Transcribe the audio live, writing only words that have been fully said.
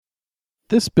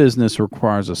this business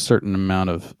requires a certain amount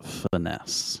of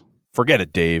finesse. Forget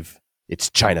it, Dave. It's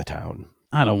Chinatown.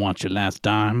 I don't want your last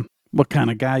dime. What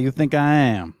kind of guy you think I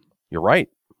am? You're right.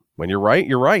 When you're right,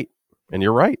 you're right. And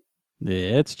you're right.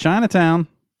 It's Chinatown.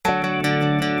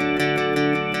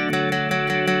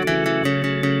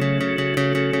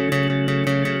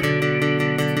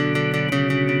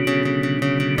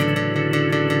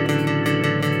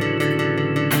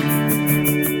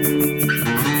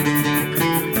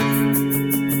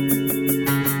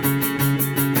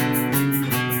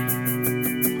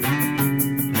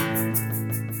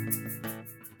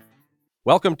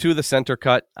 Welcome to The Center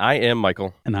Cut. I am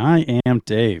Michael. And I am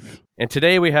Dave. And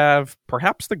today we have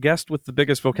perhaps the guest with the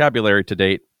biggest vocabulary to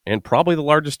date and probably the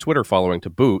largest Twitter following to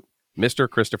boot, Mr.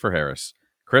 Christopher Harris.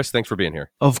 Chris, thanks for being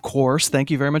here. Of course. Thank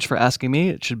you very much for asking me.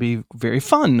 It should be very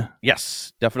fun.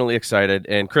 Yes, definitely excited.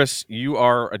 And Chris, you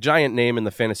are a giant name in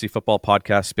the fantasy football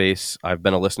podcast space. I've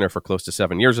been a listener for close to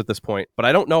 7 years at this point, but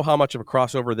I don't know how much of a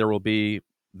crossover there will be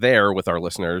there with our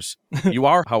listeners. You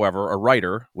are, however, a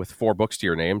writer with 4 books to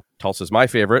your name. Tulsa's my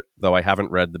favorite, though I haven't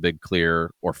read The Big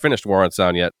Clear or finished War on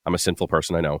Sound yet. I'm a sinful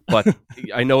person, I know. But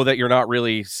I know that you're not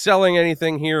really selling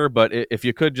anything here, but if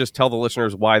you could just tell the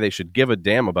listeners why they should give a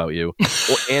damn about you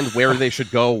and where they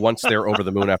should go once they're over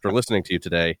the moon after listening to you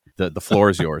today, the floor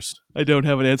is yours. I don't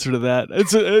have an answer to that.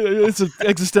 It's an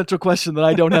existential question that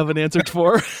I don't have an answer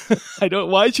for.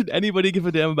 Why should anybody give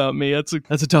a damn about me? That's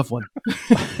a tough one.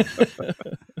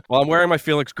 Well, I'm wearing my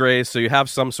Felix Grays, so you have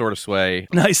some sort of sway.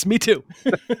 Nice, me too.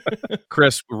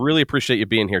 Chris, really appreciate you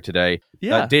being here today.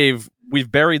 Yeah. Dave,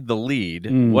 we've buried the lead.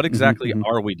 What exactly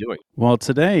are we doing? Well,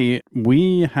 today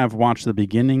we have watched the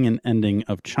beginning and ending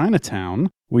of Chinatown.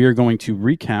 We are going to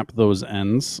recap those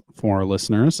ends for our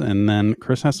listeners, and then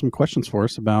Chris has some questions for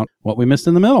us about what we missed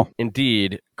in the middle.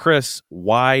 Indeed. Chris,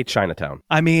 why Chinatown?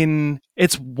 I mean,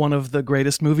 it's one of the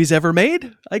greatest movies ever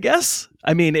made, I guess.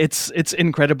 I mean, it's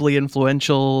incredibly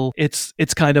influential. It's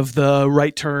kind of the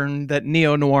right turn that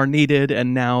neo-noir needed,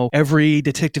 and now every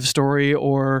detective story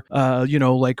or,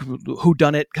 like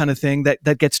whodunit kind of thing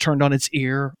that gets turned on its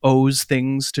ear owes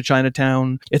things to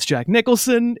Chinatown. It's Jack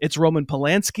Nicholson. It's Roman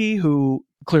Polanski, who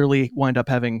clearly wind up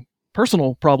having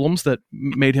personal problems that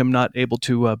made him not able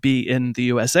to be in the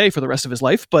USA for the rest of his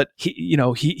life. But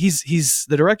he's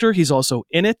the director. He's also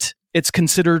in it. It's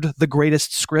considered the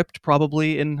greatest script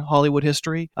probably in Hollywood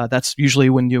history. That's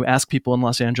usually when you ask people in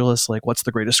Los Angeles, like, what's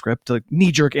the greatest script? The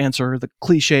knee-jerk answer, the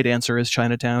cliched answer is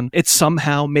Chinatown. It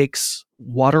somehow makes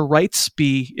water rights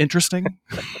be interesting.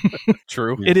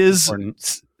 True. It is,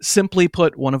 simply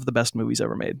put, one of the best movies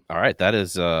ever made. All right. That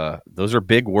is, those are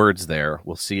big words there.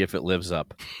 We'll see if it lives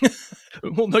up.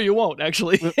 Well, no, you won't,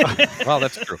 actually. Well,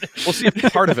 that's true. We'll see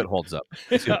if part of it holds up.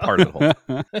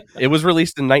 It was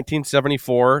released in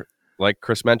 1974. Like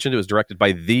Chris mentioned, it was directed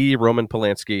by the Roman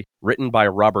Polanski, written by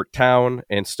Robert Towne,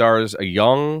 and stars a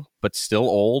young but still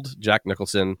old Jack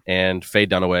Nicholson and Faye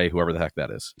Dunaway, whoever the heck that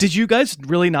is. Did you guys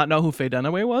really not know who Faye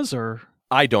Dunaway was, or?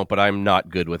 I don't, but I'm not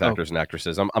good with actors and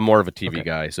actresses. I'm more of a TV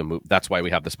guy, so that's why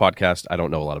we have this podcast. I don't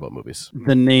know a lot about movies.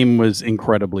 The name was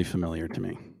incredibly familiar to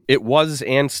me. It was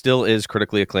and still is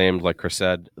critically acclaimed, like Chris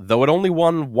said. Though it only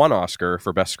won 1 Oscar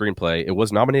for Best Screenplay, it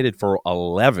was nominated for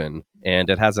 11, and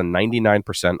it has a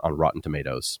 99% on Rotten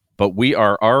Tomatoes. But we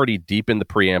are already deep in the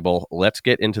preamble. Let's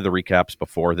get into the recaps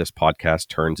before this podcast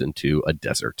turns into a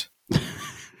desert.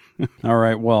 All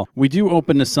right, well, we do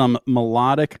open to some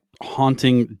melodic,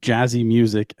 haunting, jazzy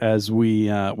music as we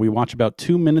watch about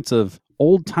 2 minutes of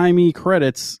old-timey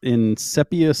credits in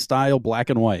sepia-style black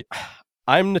and white.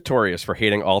 I'm notorious for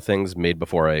hating all things made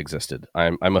before I existed.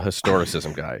 I'm a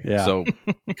historicism guy. Yeah. So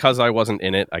because I wasn't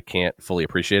in it, I can't fully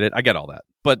appreciate it. I get all that.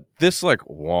 But this wah,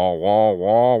 wah,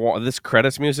 wah, wah, this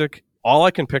credits music, all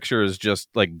I can picture is just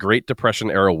like Great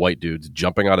Depression era white dudes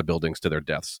jumping out of buildings to their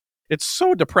deaths. It's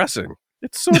so depressing.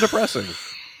 It's so depressing.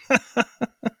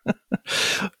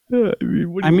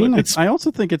 I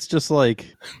also think it's just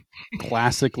like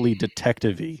classically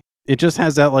detective-y. It just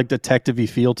has that like detective-y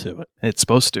feel to it. It's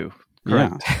supposed to.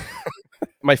 Correct. Yeah.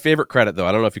 My favorite credit, though,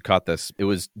 I don't know if you caught this. It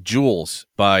was Jules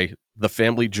by the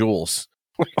family Jules.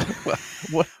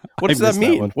 What does that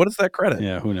mean? What is that credit?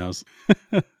 Yeah, who knows?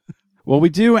 Well, we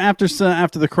do after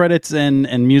the credits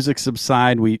and music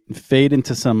subside, we fade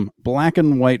into some black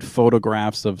and white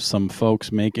photographs of some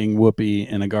folks making whoopee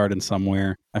in a garden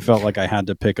somewhere. I felt like I had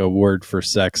to pick a word for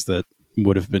sex that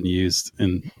would have been used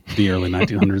in the early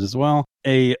 1900s as well.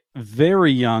 A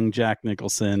very young Jack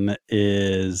Nicholson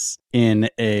is in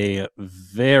a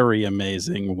very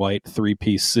amazing white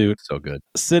three-piece suit. So good.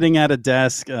 Sitting at a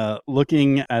desk,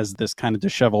 looking as this kind of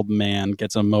disheveled man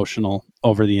gets emotional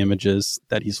over the images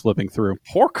that he's flipping through.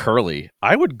 Poor Curly.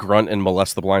 I would grunt and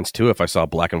molest the blinds too if I saw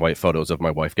black and white photos of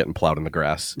my wife getting plowed in the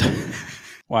grass.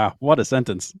 Wow, what a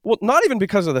sentence. Well, not even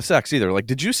because of the sex either. Like,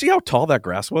 did you see how tall that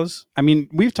grass was? I mean,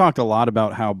 we've talked a lot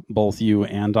about how both you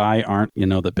and I aren't,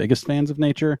 the biggest fans of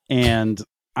nature. And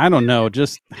I don't know,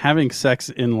 just having sex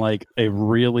in like a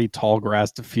really tall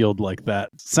grassed field like that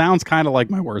sounds kind of like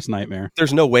my worst nightmare.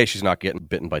 There's no way she's not getting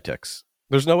bitten by ticks.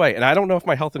 There's no way. And I don't know if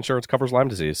my health insurance covers Lyme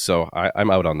disease, so I'm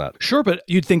out on that. Sure, but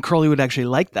you'd think Curly would actually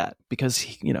like that because,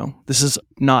 this is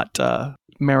not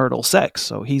marital sex,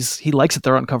 so he likes it.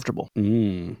 They're uncomfortable.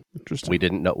 Interesting.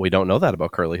 We don't know that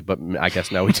about Curly, but I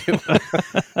guess now we do.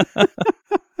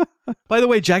 By the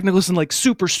way, Jack Nicholson, like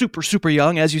super, super, super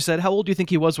young, as you said. How old do you think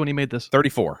he was when he made this?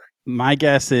 34. My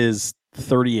guess is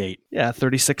 38. Yeah,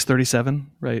 36, 37,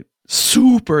 right?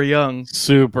 Super young.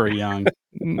 Super young. I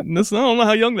don't know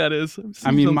how young that is.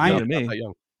 I mean, Not that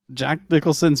young. Jack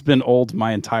Nicholson's been old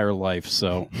my entire life,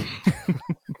 so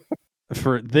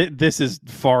this is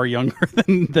far younger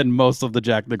than most of the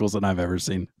Jack Nicholson I've ever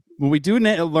seen. Well, we do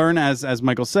learn, as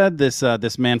Michael said, this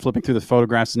man flipping through the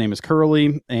photographs, his name is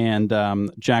Curly,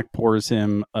 and Jack pours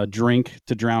him a drink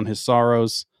to drown his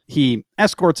sorrows. He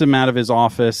escorts him out of his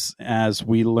office as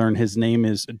we learn his name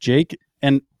is Jake.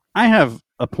 And I have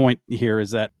a point here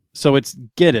is that, so it's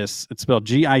Gittis, it's spelled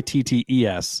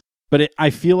Gittes, but I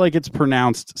feel like it's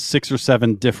pronounced 6 or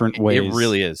 7 different ways. It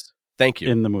really is. Thank you.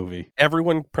 In the movie.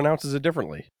 Everyone pronounces it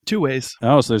differently. 2 ways.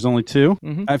 Oh, so there's only 2?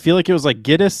 Mm-hmm. I feel like it was like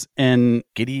Gittis and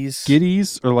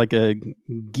Giddies, or like a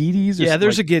Giddies. Yeah,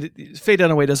 there's a Giddies. Faye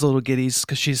Dunaway does a little Giddies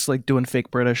because she's like doing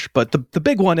fake British, but the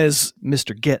big one is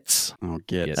Mr. Gitz. Oh,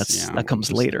 Gitz. That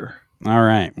comes later. All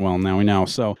right. Well, now we know.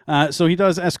 So he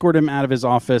does escort him out of his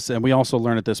office, and we also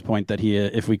learn at this point that he,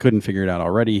 if we couldn't figure it out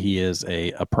already, he is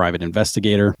a private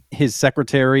investigator. His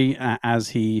secretary, as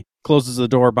he closes the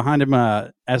door behind him,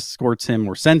 escorts him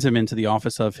or sends him into the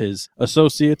office of his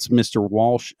associates, Mr.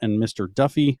 Walsh and Mr.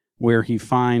 Duffy, where he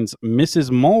finds Mrs.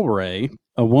 Mulray,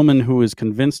 a woman who is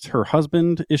convinced her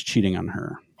husband is cheating on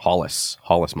her. Hollis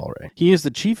Mulray. He is the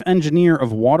chief engineer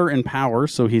of Water and Power,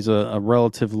 so he's a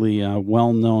relatively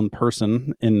well-known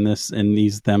person in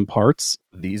these them parts.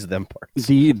 These them parts.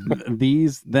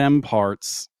 These them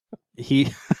parts.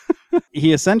 He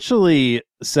essentially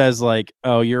says like,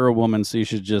 "Oh, you're a woman, so you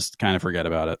should just kind of forget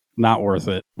about it. Not worth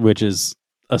it," which is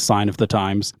a sign of the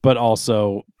times, but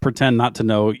also pretend not to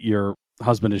know your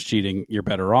husband is cheating, you're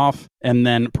better off, and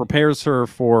then prepares her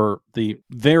for the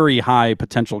very high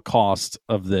potential cost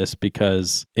of this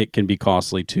because it can be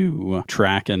costly to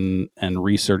track and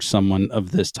research someone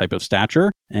of this type of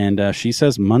stature. And she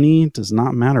says money does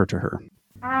not matter to her.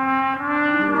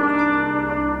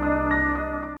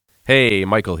 Hey,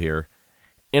 Michael here.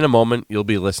 In a moment, you'll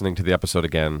be listening to the episode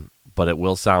again, but it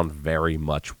will sound very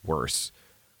much worse.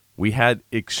 We had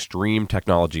extreme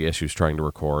technology issues trying to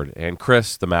record, and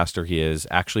Chris, the master he is,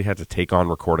 actually had to take on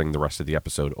recording the rest of the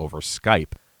episode over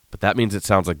Skype. But that means it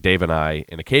sounds like Dave and I,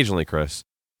 and occasionally Chris,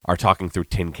 are talking through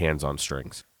tin cans on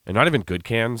strings. And not even good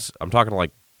cans. I'm talking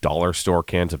like dollar store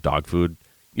cans of dog food.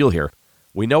 You'll hear.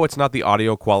 We know it's not the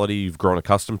audio quality you've grown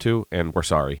accustomed to, and we're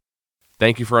sorry.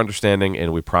 Thank you for understanding,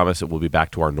 and we promise it will be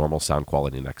back to our normal sound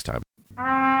quality next time.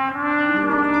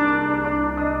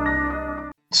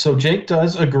 So Jake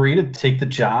does agree to take the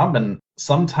job, and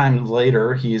sometime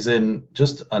later he's in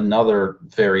just another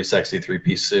very sexy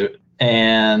three-piece suit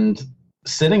and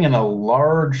sitting in a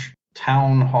large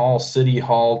town hall, city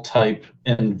hall type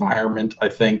environment, I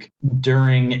think,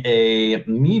 during a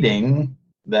meeting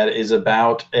that is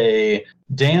about a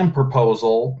dam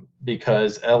proposal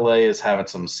because LA is having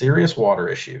some serious water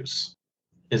issues.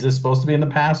 Is this supposed to be in the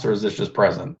past or is this just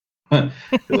present?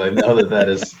 Because I know that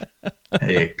is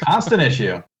a constant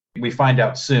issue. We find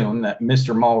out soon that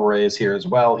Mr. Mulray is here as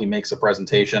well. He makes a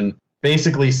presentation,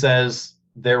 basically says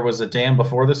there was a dam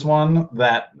before this one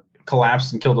that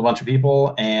collapsed and killed a bunch of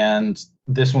people, and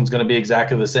this one's going to be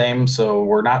exactly the same, so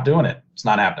we're not doing it. It's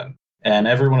not happening. And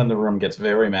everyone in the room gets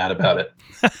very mad about it.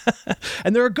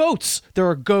 And there are goats. There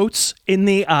are goats in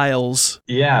the aisles.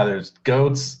 Yeah, there's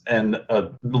goats, and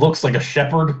looks like a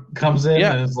shepherd comes in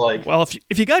and is like... Well,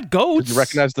 if you got goats... Did you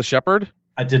recognize the shepherd?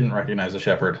 I didn't recognize the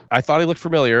shepherd. I thought he looked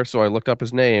familiar, so I looked up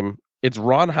his name. It's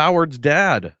Ron Howard's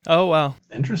dad. Oh, wow.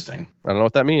 Interesting. I don't know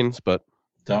what that means, but...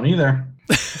 Don't either.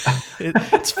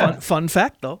 It's fun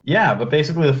fact, though. Yeah, but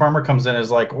basically the farmer comes in and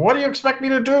is like, what do you expect me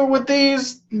to do with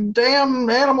these damn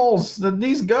animals,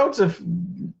 these goats?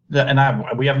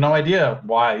 We have no idea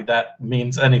why that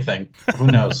means anything. Who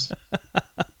knows?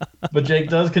 But Jake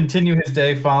does continue his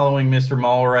day following Mr.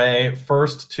 Mulray,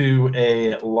 first to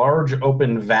a large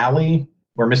open valley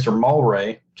where Mr.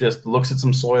 Mulray just looks at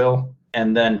some soil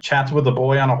and then chats with a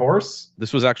boy on a horse.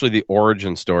 This was actually the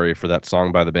origin story for that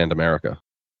song by the band America.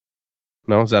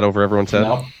 No, is that over everyone's head?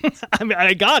 No. I mean,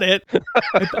 I got it.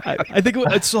 I think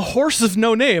it's a horse of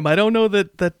no name. I don't know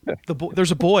that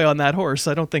there's a boy on that horse.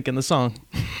 I don't think in the song.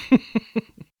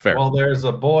 Fair. Well, there's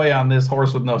a boy on this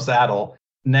horse with no saddle.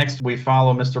 Next, we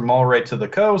follow Mr. Mulray to the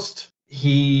coast.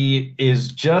 He is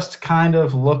just kind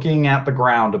of looking at the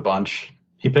ground a bunch.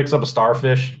 He picks up a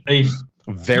starfish, a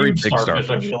very huge big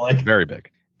starfish. I feel like. Very big.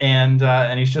 And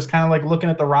he's just kind of like looking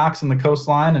at the rocks and the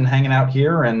coastline and hanging out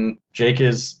here. And Jake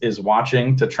is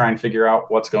watching to try and figure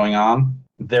out what's going on.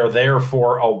 They're there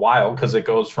for a while because it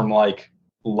goes from like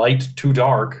light to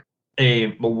dark.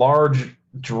 A large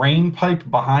drain pipe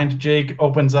behind Jake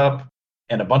opens up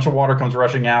and a bunch of water comes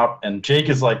rushing out. And Jake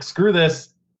is like, screw this.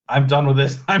 I'm done with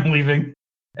this. I'm leaving.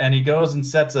 And he goes and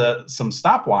sets some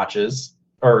stopwatches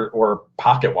or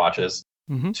pocket watches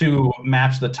to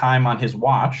match the time on his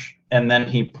watch. And then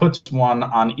he puts one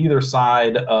on either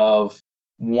side of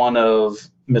one of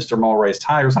Mr. Mulray's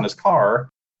tires on his car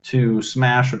to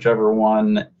smash whichever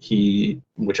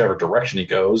direction he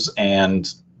goes,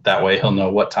 and that way he'll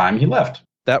know what time he left.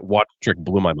 That watch trick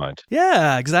blew my mind.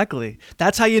 Yeah, exactly.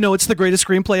 That's how you know it's the greatest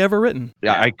screenplay ever written.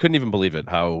 Yeah, I couldn't even believe it.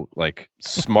 How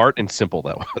smart and simple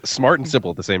that was. Smart and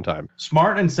simple at the same time.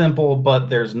 Smart and simple, but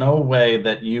there's no way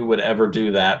that you would ever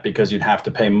do that because you'd have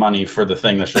to pay money for the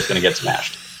thing that's just going to get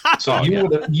smashed. So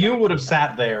you would have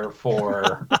sat there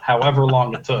for however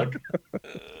long it took.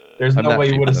 There's no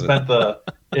way you would have spent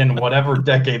in whatever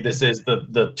decade this is, the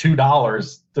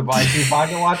 $2 to buy 2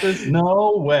 pocket watches.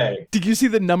 No way. Did you see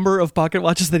the number of pocket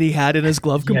watches that he had in his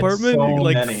glove compartment? So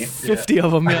like many. 50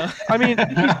 of them. Yeah. I mean,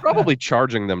 he's probably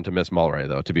charging them to Miss Mulray,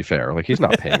 though. To be fair, he's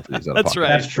not paying for these. That's right.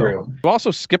 That's true. You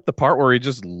also skipped the part where he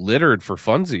just littered for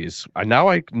funsies. Now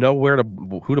I know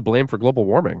who to blame for global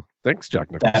warming. Thanks,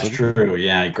 Jack Nicholson. That's true.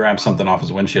 Yeah, he grabs something off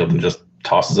his windshield and just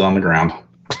tosses it on the ground.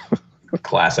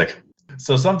 Classic.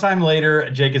 So sometime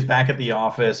later, Jake is back at the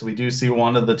office. We do see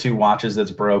one of the 2 watches that's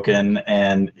broken,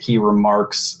 and he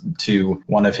remarks to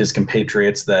one of his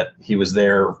compatriots that he was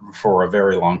there for a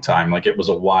very long time. Like, it was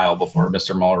a while before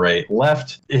Mr. Mulray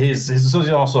left. His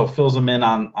associate also fills him in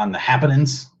on the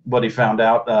happenings, what he found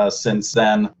out since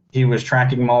then. He was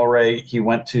tracking Mulray. He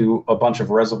went to a bunch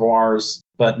of reservoirs,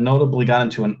 but notably got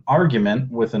into an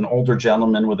argument with an older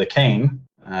gentleman with a cane.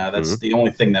 That's the only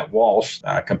thing that Walsh,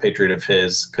 a compatriot of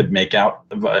his, could make out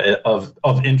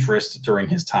of interest during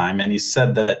his time. And he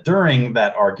said that during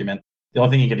that argument, the only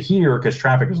thing he could hear, because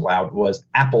traffic was loud, was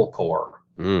apple core.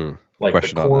 Like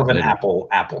the core of an apple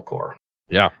core.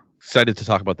 Yeah. Excited to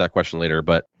talk about that question later.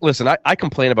 But listen, I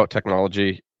complain about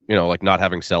technology, like not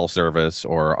having cell service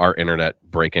or our internet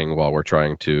breaking while we're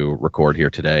trying to record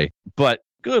here today. But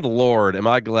good Lord, am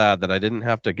I glad that I didn't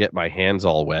have to get my hands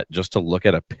all wet just to look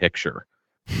at a picture.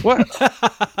 What?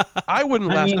 I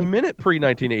wouldn't last a minute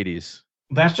pre-1980s.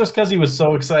 That's just because he was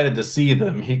so excited to see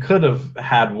them. He could have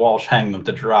had Walsh hang them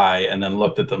to dry and then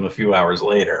looked at them a few hours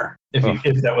later, if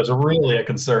that was really a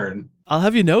concern. I'll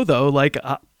have you know, though,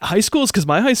 high schools, because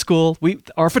my high school,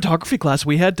 our photography class,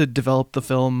 we had to develop the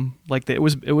film. It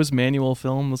was manual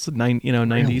film. It was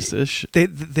 90s-ish.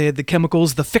 They had the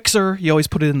chemicals, the fixer. You always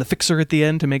put it in the fixer at the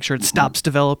end to make sure it stops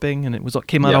developing, and it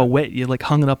came out all wet. You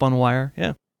hung it up on wire.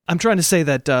 Yeah. I'm trying to say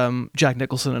that Jack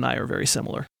Nicholson and I are very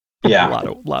similar. Yeah.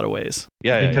 A lot of ways.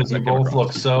 Yeah, because you both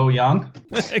look so young.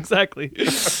 Exactly.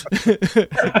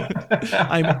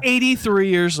 I'm 83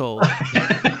 years old.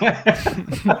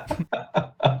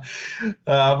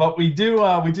 But we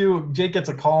do. Jake gets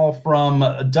a call from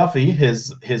Duffy,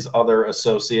 his other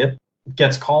associate.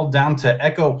 Gets called down to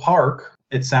Echo Park.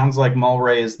 It sounds like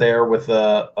Mulray is there with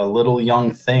a little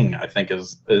young thing, I think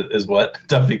is what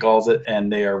Duffy calls it,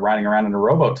 and they are riding around in a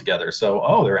rowboat together.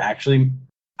 So, they're actually.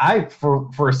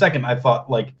 For a second, I thought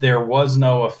there was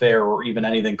no affair or even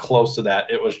anything close to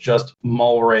that. It was just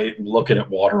Mulray looking at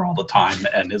water all the time,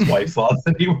 and his wife thought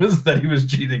that he was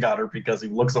cheating on her because he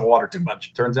looks at water too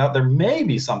much. Turns out there may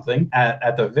be something.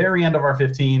 At the very end of our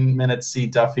 15 minutes, see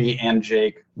Duffy and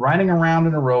Jake riding around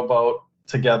in a rowboat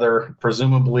together,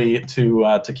 presumably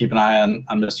to keep an eye on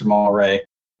Mr. Mulray,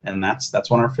 and that's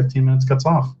when our 15 minutes cuts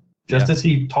off. Just as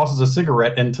he tosses a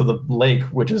cigarette into the lake,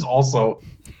 which is also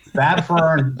bad for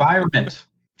our environment.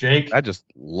 Jake, I just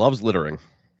loves littering.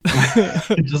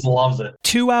 He just loves it.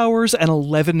 2 hours and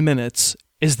 11 minutes.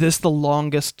 Is this the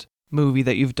longest movie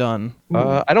that you've done?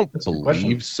 I don't That's a good question.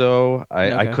 believe so.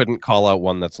 I Okay. couldn't call out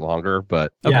one that's longer,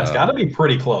 but Yeah, it's got to be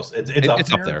pretty close. It's up it's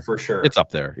there, up there for sure. it's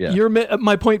up there. Yeah,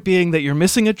 My point being that you're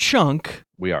missing a chunk,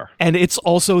 we are. and it's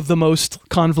also the most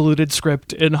convoluted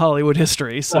script in Hollywood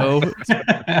history. So,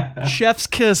 chef's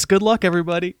kiss. Good luck,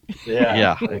 everybody.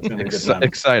 Yeah, it's gonna be a good time.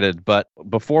 excited. But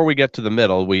before we get to the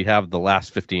middle, we have the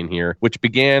last 15 here, which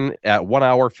began at 1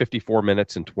 hour, 54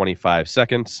 minutes, and 25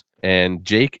 seconds. And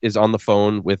Jake is on the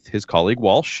phone with his colleague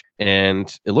Walsh,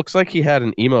 and it looks like he had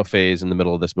an emo phase in the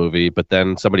middle of this movie, but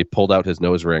then somebody pulled out his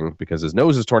nose ring because his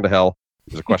nose is torn to hell.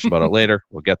 There's a question about it later.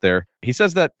 We'll get there. He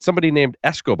says that somebody named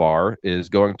Escobar is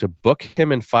going to book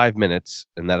him in 5 minutes,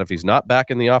 and that if he's not back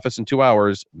in the office in 2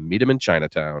 hours, meet him in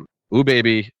Chinatown. Ooh,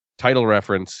 baby. Title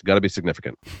reference. Got to be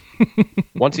significant.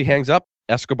 Once he hangs up,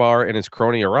 Escobar and his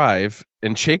crony arrive,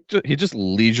 and Jake, he just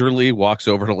leisurely walks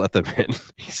over to let them in.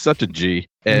 He's such a G.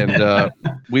 And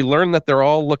we learn that they're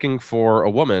all looking for a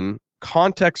woman.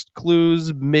 Context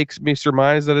clues makes me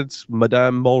surmise that it's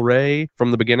Madame Mulray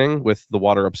from the beginning with the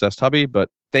water-obsessed hubby, but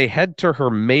they head to her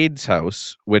maid's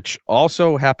house, which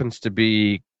also happens to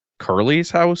be Curly's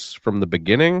house from the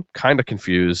beginning. Kind of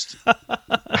confused.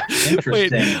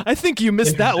 Interesting. Wait, I think you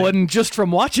missed that one just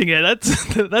from watching it.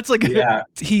 That's like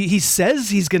he says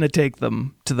he's going to take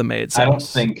them to the maid's house. I don't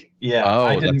think. Yeah, Oh,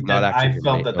 I that's didn't. not actually I your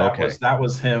felt maid. that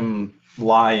was him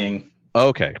lying.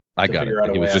 Okay, I To got it. figure out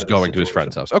a He was way just out of the going to his situation.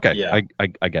 friend's house. Okay, Yeah.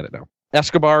 I get it now.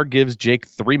 Escobar gives Jake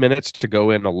 3 minutes to go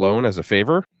in alone as a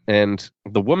favor, and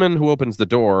the woman who opens the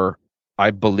door,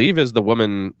 I believe, is the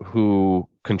woman who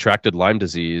contracted Lyme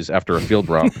disease after a field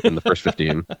romp in the first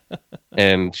 15.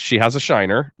 And she has a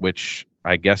shiner, which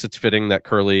I guess it's fitting that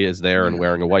Curly is there and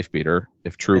wearing a wife beater.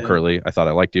 If true, Yeah. Curly, I thought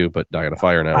I liked you, but die on a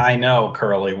fire now. I know,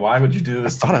 Curly. Why would you do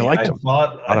this? I thought to I me? liked him.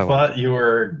 I thought you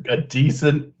were a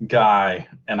decent guy,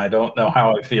 and I don't know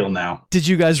how I feel now. Did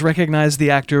you guys recognize the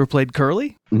actor who played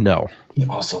Curly? No. He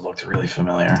also looked really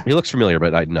familiar. He looks familiar,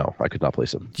 but I could not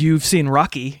place him. You've seen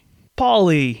Rocky.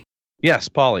 Paulie. Yes,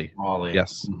 Polly. Ollie.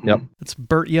 Yes. Mhm. Yep. It's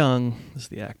Burt Young is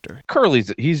the actor.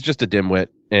 He's just a dimwit,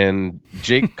 and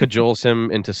Jake cajoles him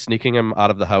into sneaking him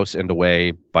out of the house and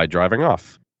away by driving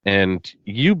off. And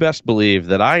you best believe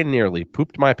that I nearly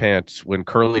pooped my pants when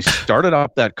Curly started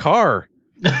up that car.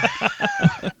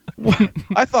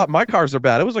 I thought my cars are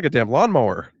bad. It was like a damn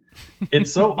lawnmower.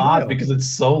 It's so odd because it's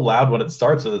so loud when it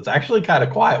starts, and it's actually kind of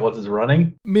quiet once it's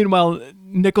running. Meanwhile,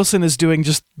 Nicholson is doing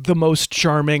just the most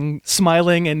charming,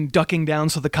 smiling and ducking down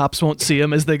so the cops won't see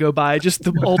him as they go by. Just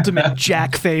the ultimate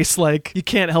jack face. Like, you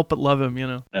can't help but love him, you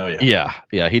know? Oh, yeah.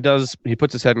 Yeah, he does. He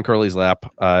puts his head in Curly's lap.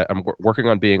 I'm working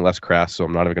on being less crass, so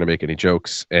I'm not even going to make any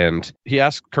jokes. And he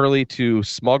asks Curly to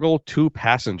smuggle 2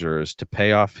 passengers to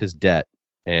pay off his debt,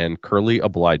 and Curly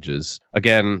obliges.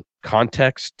 Again,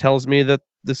 context tells me that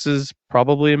this is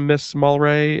probably Miss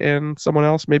Mulray and someone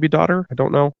else, maybe daughter. I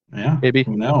don't know. Yeah. Maybe.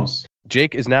 Who knows?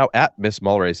 Jake is now at Miss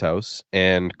Mulray's house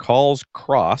and calls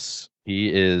Cross.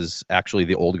 He is actually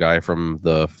the old guy from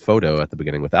the photo at the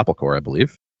beginning with Applecore, I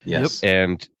believe. Yes.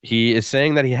 And he is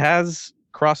saying that he has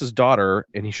Cross's daughter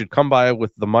and he should come by with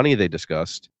the money they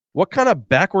discussed. What kind of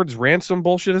backwards ransom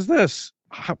bullshit is this?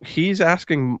 He's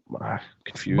asking,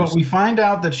 confused. But we find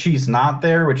out that she's not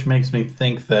there, which makes me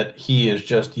think that he is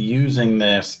just using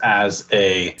this as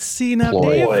a See, now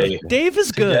ploy Dave is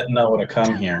to good. get Noah to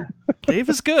come here. Dave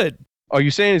is good. Are you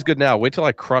saying he's good now? Wait till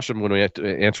I crush him when we have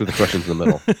to answer the questions in the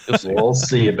middle. You'll see. We'll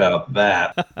see about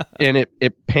that. And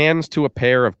it pans to a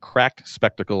pair of cracked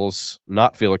spectacles,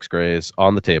 not Felix Gray's,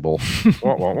 on the table.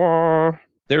 Wah, wah, wah.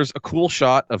 There's a cool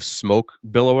shot of smoke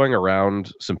billowing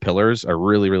around some pillars. I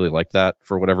really, really like that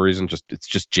for whatever reason. It's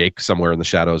just Jake somewhere in the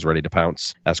shadows ready to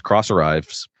pounce as Cross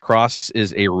arrives. Cross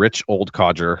is a rich old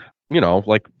codger,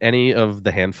 like any of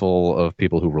the handful of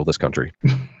people who rule this country.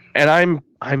 And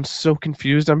I'm so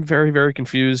confused. I'm very, very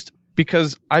confused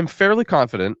because I'm fairly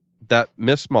confident that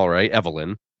Miss Mulray,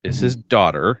 Evelyn, is his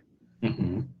daughter.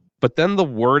 Mhm. But then the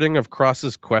wording of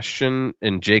Cross's question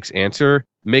and Jake's answer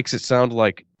makes it sound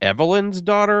like Evelyn's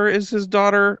daughter is his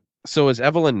daughter. So is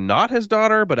Evelyn not his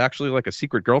daughter, but actually like a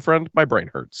secret girlfriend? My brain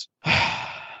hurts.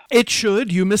 It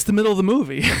should. You missed the middle of the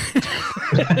movie.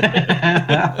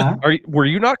 Were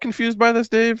you not confused by this,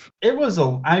 Dave? It was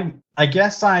I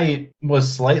guess I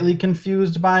was slightly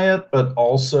confused by it, but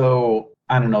also,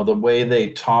 I don't know, the way they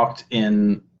talked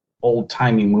in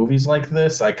old-timey movies like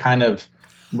this, I kind of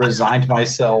resigned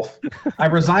myself. I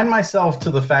resigned myself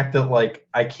to the fact that like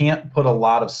I can't put a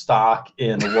lot of stock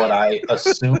in what I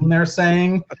assume they're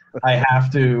saying. I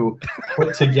have to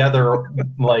put together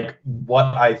like what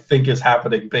I think is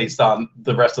happening based on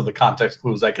the rest of the context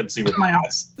clues I can see with my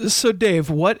eyes. So, Dave,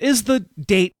 what is the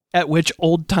date at which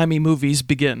old-timey movies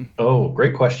begin? Oh,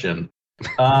 great question.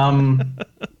 I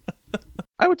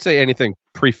would say anything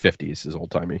pre-50s is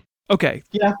old-timey. Okay.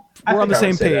 Yeah. We're on the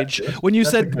same say page. that. When you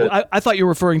That's a said, good- I thought you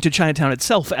were referring to Chinatown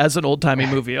itself as an old-timey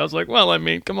movie. I was like, well, I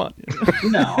mean, come on.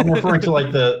 No, I'm referring to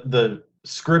like the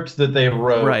script that they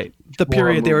wrote. Right. The for a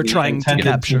period they were movie trying to intended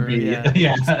capture. be-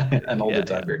 Yeah. an older Yeah,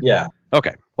 time period. Yeah.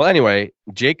 Okay. Well, anyway,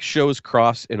 Jake shows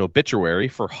Cross an obituary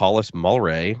for Hollis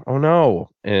Mulray. Oh, no.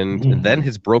 And then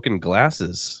his broken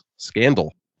glasses.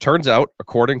 Scandal. Turns out,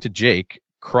 according to Jake,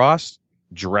 Cross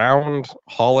drowned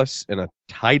Hollis in a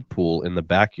tide pool in the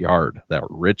backyard. That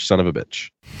rich son of a bitch.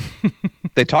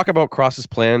 They talk about Cross's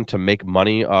plan to make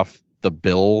money off the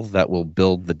bill that will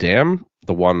build the dam,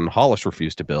 the one Hollis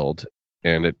refused to build.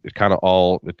 And it kind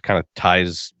of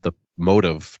ties the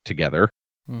motive together.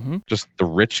 Mm-hmm. Just the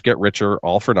rich get richer,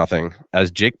 all for nothing.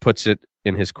 As Jake puts it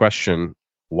in his question,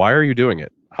 why are you doing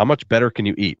it? How much better can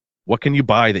you eat? What can you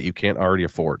buy that you can't already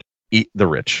afford? Eat the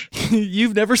rich.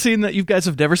 You've never seen that? You guys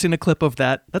have never seen a clip of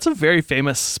that? That's a very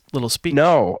famous little speech.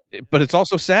 No, but it's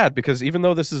also sad because even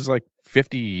though this is like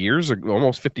 50 years or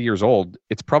almost 50 years old,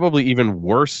 it's probably even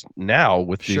worse now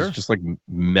with these Sure. just like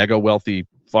mega wealthy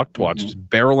fucktwats just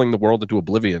barreling the world into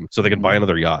oblivion so they can buy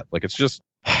another yacht. Like it's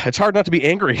hard not to be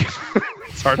angry.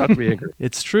 It's hard not to be angry.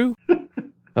 It's true.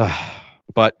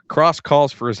 But Cross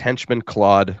calls for his henchman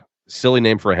Claude, silly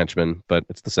name for a henchman, but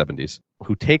it's the 70s,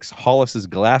 who takes Hollis's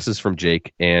glasses from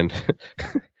Jake and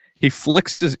he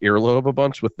flicks his earlobe a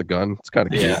bunch with the gun. It's kind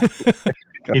of cute. Yeah.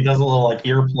 He does a little like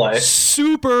ear play.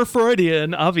 Super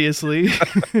Freudian, obviously.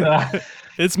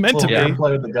 It's meant to Little be. ear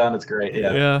play with the gun. It's great.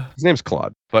 Yeah. Yeah. His name's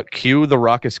Claude. But cue the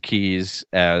raucous keys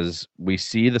as we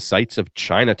see the sights of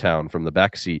Chinatown from the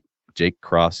back seat. Jake,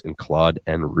 Cross, and Claude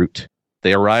en route.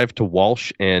 They arrive to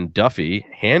Walsh and Duffy,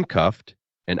 handcuffed,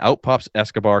 and out pops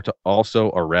Escobar to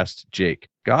also arrest Jake.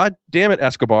 God damn it,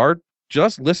 Escobar.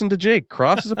 Just listen to Jake.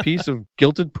 Cross is a piece of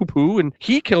gilted poo-poo, and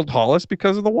he killed Hollis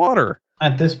because of the water.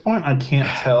 At this point, I can't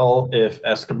tell if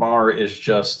Escobar is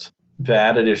just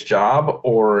bad at his job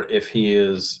or if he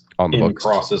is On the in hooks.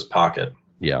 Cross's pocket.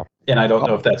 Yeah. And I don't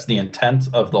know if that's the intent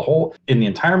of the whole in the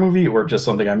entire movie or just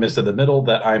something I missed in the middle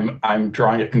that I'm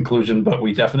drawing a conclusion, but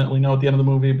we definitely know at the end of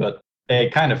the movie. But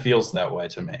it kind of feels that way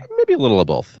to me. Maybe a little of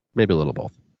both.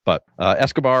 But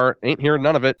Escobar ain't hearing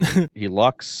none of it. He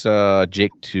locks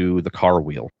Jake to the car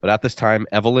wheel. But at this time,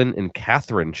 Evelyn and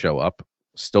Catherine show up.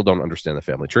 Still don't understand the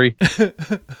family tree.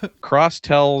 Cross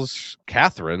tells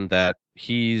Catherine that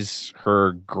he's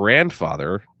her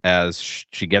grandfather as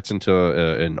she gets into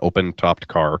an open-topped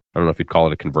car. I don't know if you'd call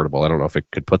it a convertible. I don't know if it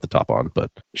could put the top on, but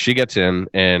she gets in,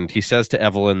 and he says to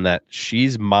Evelyn that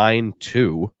she's mine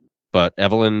too. But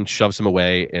Evelyn shoves him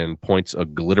away and points a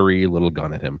glittery little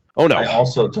gun at him. Oh, no. I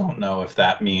also don't know if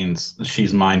that means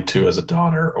she's mine too as a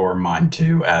daughter or mine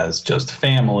too as just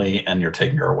family and you're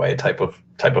taking her away type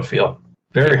of feel.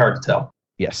 Very hard to tell.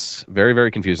 Yes, very,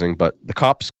 very confusing. But the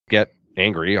cops get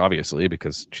angry, obviously,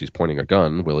 because she's pointing a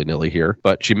gun willy-nilly here.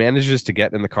 But she manages to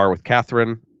get in the car with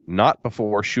Catherine, not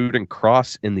before shooting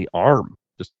Cross in the arm.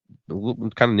 Just a little,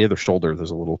 kind of near the shoulder.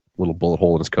 There's a little bullet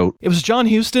hole in his coat. It was John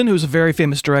Huston, who's a very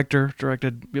famous director,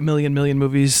 directed a million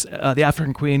movies, The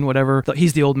African Queen, whatever.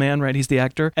 He's the old man, right? He's the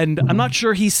actor. And I'm not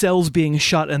sure he sells being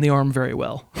shot in the arm very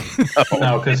well.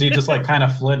 No, because he just like kind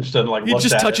of flinched and like He looked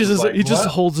just at touches it and his, was like, he just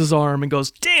 "What?" holds his arm and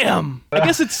goes, damn! I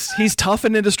guess he's tough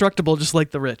and indestructible, just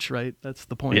like the rich, right? That's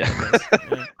the point. Yeah. I guess.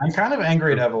 Yeah. I'm kind of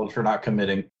angry at Evelyn for not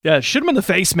committing. Yeah, shoot him in the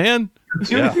face, man.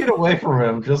 2 feet away from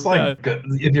him, just like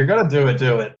if you're gonna do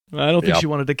it. I don't think Yep. she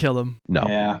wanted to kill him. No.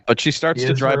 Yeah. But she starts He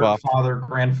to is drive her off. Father,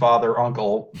 grandfather,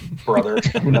 uncle, brother.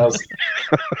 Who knows?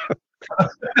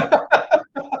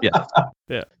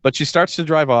 But she starts to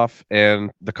drive off,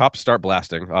 and the cops start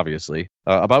blasting, obviously.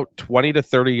 About 20 to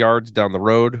 30 yards down the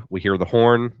road, we hear the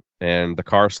horn, and the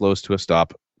car slows to a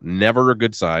stop. Never a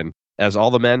good sign. As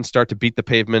all the men start to beat the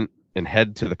pavement and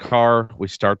head to the car, we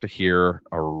start to hear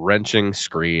a wrenching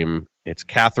scream. It's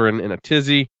Catherine in a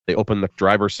tizzy. They open the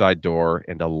driver's side door,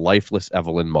 and a lifeless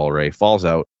Evelyn Mulray falls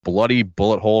out. Bloody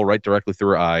bullet hole right directly through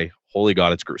her eye. Holy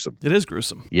God, it's gruesome. It is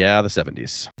gruesome. Yeah, the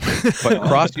 70s. But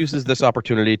Cross uses this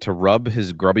opportunity to rub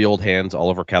his grubby old hands all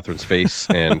over Catherine's face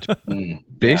and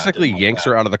basically didn't like yanks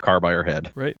that. her out of the car by her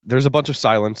head. Right. There's a bunch of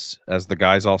silence as the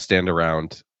guys all stand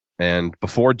around. And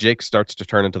before Jake starts to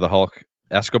turn into the Hulk,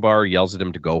 Escobar yells at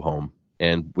him to go home.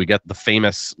 And we get the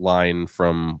famous line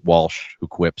from Walsh, who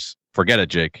quips, "Forget it,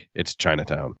 Jake. It's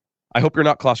Chinatown." I hope you're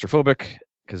not claustrophobic,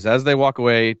 because as they walk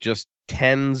away, just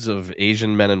tens of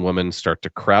Asian men and women start to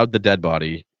crowd the dead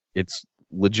body. It's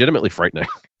legitimately frightening.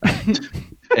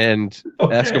 And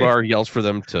Escobar yells for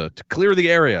them to clear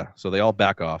the area. So they all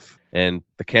back off. And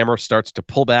the camera starts to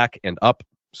pull back and up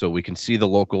so we can see the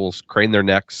locals crane their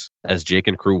necks as Jake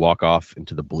and crew walk off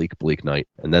into the bleak, bleak night.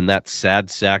 And then that sad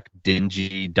sack,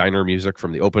 dingy diner music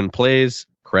from the open plays.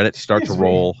 Credits start to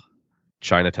roll.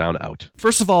 Chinatown out.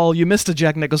 First of all, you missed a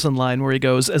Jack Nicholson line where he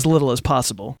goes, "as little as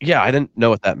possible." Yeah, I didn't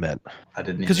know what that meant. I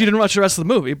didn't, because you didn't watch the rest of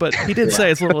the movie, but he did say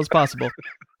as little as possible.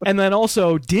 And then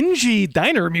also dingy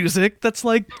diner music. That's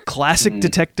like classic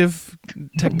detective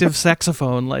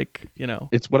saxophone, like, you know.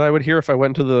 It's what I would hear if I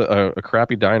went to the a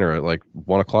crappy diner at like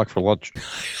 1 o'clock for lunch.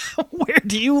 Where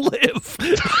do you live?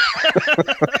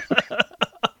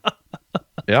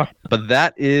 Yeah, but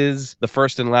that is the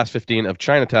first and last 15 of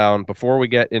Chinatown. Before we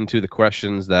get into the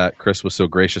questions that Chris was so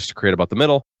gracious to create about the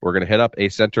middle, we're going to hit up a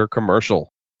center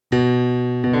commercial.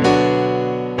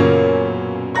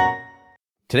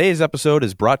 Today's episode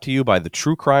is brought to you by the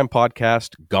true crime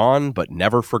podcast, Gone But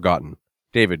Never Forgotten.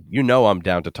 David, you know I'm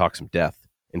down to talk some death,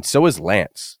 and so is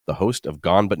Lance, the host of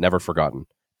Gone But Never Forgotten,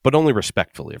 but only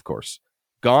respectfully, of course.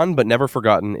 Gone But Never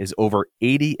Forgotten is over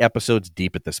 80 episodes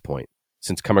deep at this point,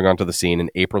 since coming onto the scene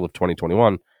in April of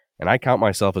 2021, and I count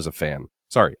myself as a fan.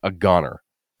 Sorry, a goner.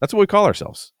 That's what we call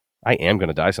ourselves. I am going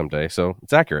to die someday, so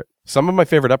it's accurate. Some of my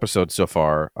favorite episodes so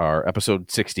far are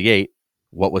episode 68,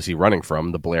 What Was He Running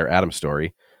From? The Blair Adams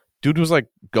story. Dude was like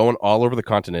going all over the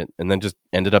continent and then just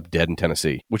ended up dead in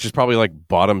Tennessee, which is probably like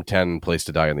bottom 10 place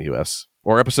to die in the US.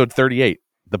 Or episode 38,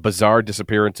 The Bizarre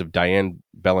Disappearance of Diane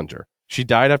Bellinger. She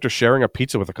died after sharing a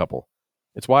pizza with a couple.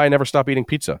 It's why I never stop eating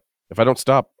pizza. If I don't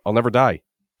stop, I'll never die.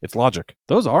 It's logic.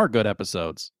 Those are good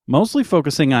episodes. Mostly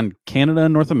focusing on Canada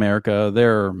and North America,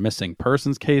 their missing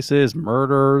persons cases,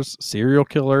 murders, serial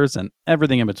killers, and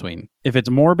everything in between. If it's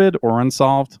morbid or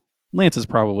unsolved, Lance has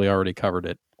probably already covered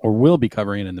it, or will be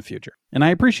covering it in the future. And I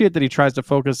appreciate that he tries to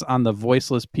focus on the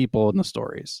voiceless people in the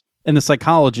stories, and the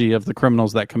psychology of the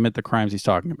criminals that commit the crimes he's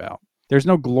talking about. There's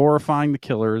no glorifying the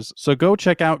killers, so go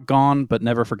check out Gone But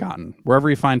Never Forgotten, wherever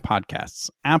you find podcasts.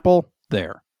 Apple,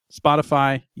 there.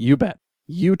 Spotify, you bet.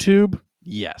 YouTube,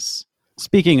 yes.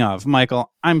 Speaking of,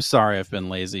 Michael, I'm sorry I've been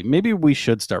lazy. Maybe we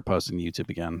should start posting to YouTube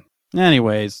again.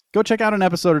 Anyways, go check out an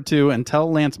episode or two and tell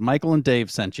Lance Michael and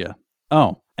Dave sent you.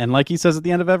 Oh, and like he says at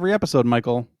the end of every episode,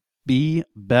 Michael, be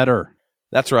better.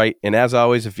 That's right. And as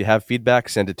always, if you have feedback,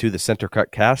 send it to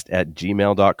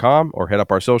thecentercutcast@gmail.com or hit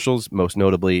up our socials, most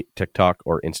notably TikTok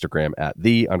or Instagram at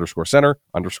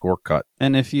 @the_center_cut.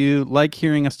 And if you like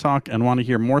hearing us talk and want to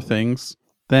hear more things,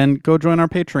 then go join our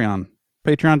Patreon.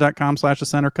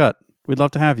 Patreon.com/thecentercut. We'd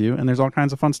love to have you, and there's all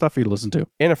kinds of fun stuff for you to listen to.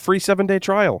 And a free 7-day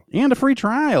trial. And a free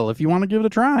trial if you want to give it a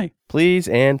try. Please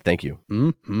and thank you.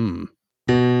 Mm-hmm.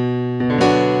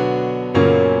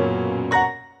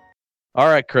 All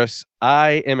right, Chris,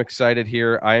 I am excited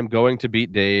here. I am going to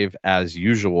beat Dave as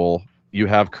usual. You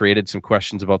have created some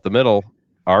questions about the middle.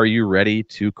 Are you ready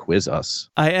to quiz us?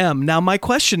 I am. Now, my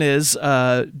question is,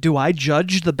 do I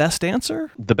judge the best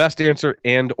answer? The best answer,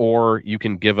 and or you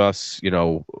can give us,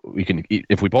 we can,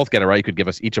 if we both get it right, you could give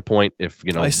us each a point. If,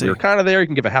 we're kind of there, you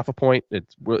can give a half a point.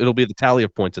 It'll be the tally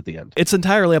of points at the end. It's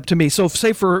entirely up to me. So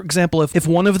say, for example, if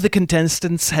one of the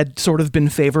contestants had sort of been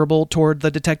favorable toward the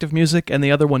detective music and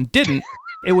the other one didn't,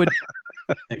 it would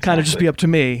kind of just be up to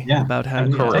me about how.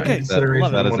 Correct. Okay,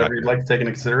 consideration, that is whatever you'd like to take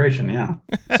into consideration. Yeah,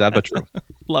 sad but true.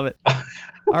 Love it. All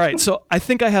right, so I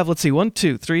think I have, let's see, 1,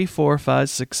 2, 3, 4, 5,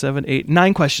 6, 7, 8,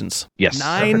 9 questions. Yes,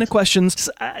 9 perfect. questions.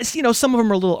 Some of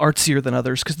them are a little artsier than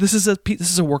others because this is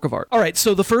a work of art. All right,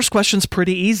 so the first question's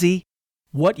pretty easy.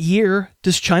 What year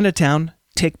does Chinatown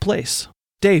take place?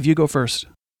 Dave, you go first.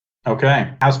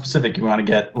 Okay. How specific you want to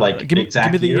get? Like give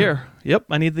exact me the year. Yep,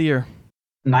 I need the year.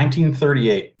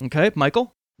 1938. Okay,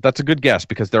 Michael. That's a good guess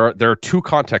because there are 2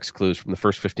 context clues from the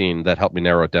first 15 that help me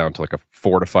narrow it down to like a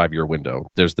 4 to 5 year window.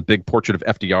 There's the big portrait of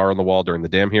FDR on the wall during the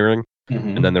dam hearing,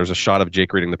 and then there's a shot of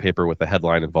Jake reading the paper with a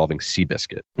headline involving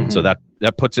Seabiscuit. So that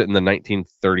puts it in the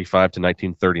 1935 to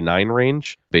 1939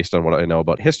 range based on what I know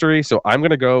about history. So I'm going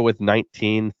to go with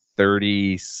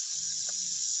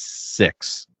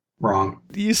 1936. Wrong.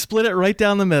 You split it right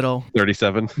down the middle.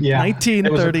 37. Yeah. 1937.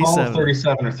 It was a call of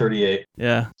 37 or 38.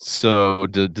 Yeah. So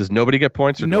does nobody get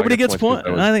points? Or Nobody gets points.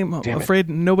 I'm afraid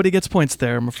nobody gets points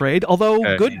there. I'm afraid.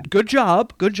 Although good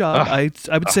job. I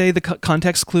would say the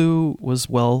context clue was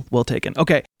well taken.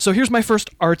 Okay, so here's my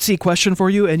first artsy question for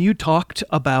you. And you talked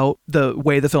about the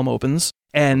way the film opens.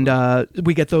 And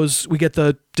we get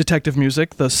the detective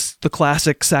music, the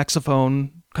classic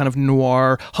saxophone, kind of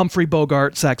noir Humphrey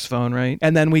Bogart saxophone, right?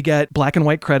 And then we get black and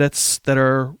white credits that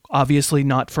are obviously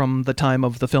not from the time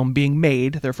of the film being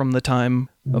made. They're from the time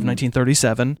of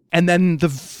 1937. And then,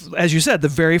 as you said, the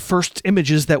very first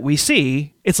images that we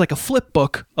see, it's like a flip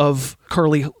book of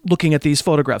Curly looking at these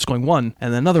photographs, going one,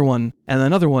 and then another one, and then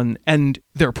another one, and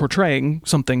they're portraying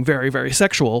something very, very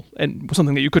sexual, and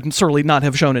something that you couldn't certainly not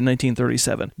have shown in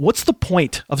 1937. What's the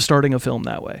point of starting a film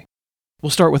that way?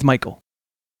 We'll start with Michael.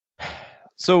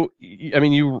 So, I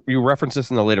mean, you referenced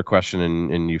this in the later question,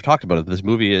 and you've talked about it. This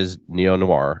movie is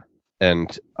neo-noir,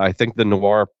 and I think the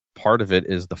noir part of it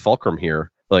is the fulcrum here.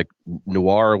 Like,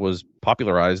 noir was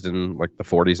popularized in like the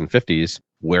 40s and 50s,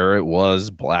 where it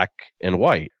was black and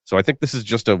white. So I think this is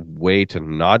just a way to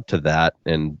nod to that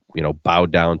and, bow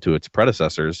down to its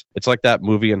predecessors. It's like that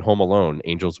movie in Home Alone,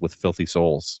 Angels with Filthy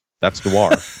Souls. That's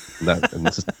noir, and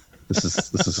this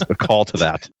is a call to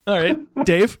that. All right,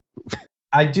 Dave.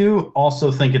 I do also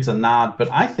think it's a nod,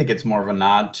 but I think it's more of a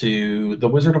nod to The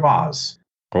Wizard of Oz.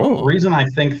 Oh. The reason I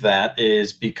think that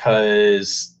is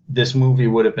because this movie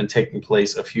would have been taking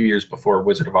place a few years before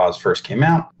Wizard of Oz first came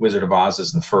out. Wizard of Oz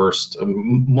is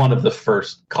one of the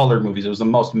first color movies. It was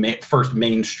the first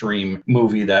mainstream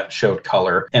movie that showed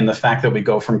color. And the fact that we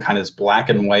go from kind of this black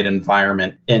and white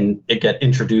environment and it get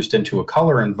introduced into a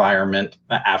color environment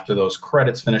after those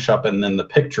credits finish up and then the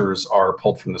pictures are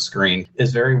pulled from the screen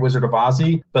is very Wizard of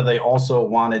Ozzy. But they also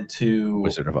wanted to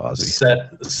Wizard of Ozzy.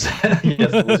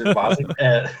 Yes, the Wizard of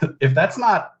Ozzy. If that's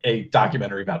not a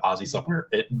documentary about Ozzy somewhere,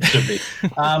 it should be.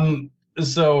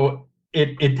 So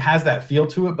it has that feel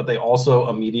to it, but they also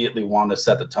immediately want to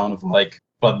set the tone of like,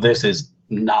 but this is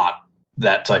not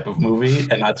that type of movie.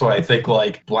 And that's why I think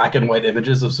like black and white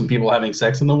images of some people having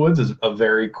sex in the woods is a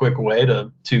very quick way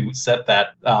to set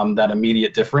that that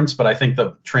immediate difference. But I think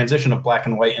the transition of black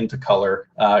and white into color,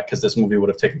 because this movie would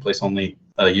have taken place only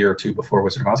a year or two before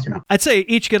Wizard of Oz came out. I'd say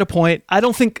each get a point. I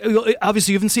don't think,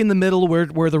 obviously you haven't seen the middle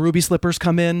where the ruby slippers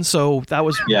come in, so that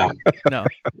was, no.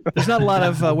 There's not a lot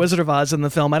of Wizard of Oz in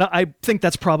the film. I think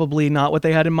that's probably not what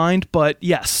they had in mind, but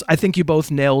yes, I think you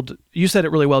both you said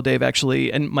it really well, Dave,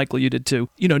 actually, and Michael, you did too.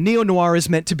 Neo-noir is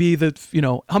meant to be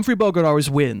Humphrey Bogart always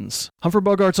wins. Humphrey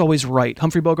Bogart's always right.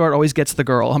 Humphrey Bogart always gets the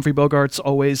girl. Humphrey Bogart's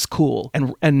always cool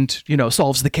and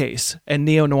solves the case. And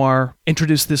neo-noir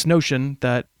introduced this notion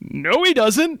that, no, he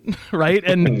doesn't, right?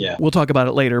 And we'll talk about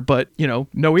it later, but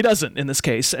no, he doesn't in this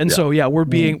case. And so we're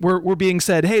being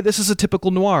said, hey, this is a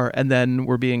typical noir, and then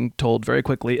we're being told very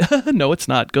quickly, no, it's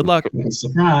not. Good luck.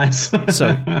 Surprise.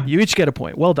 So you each get a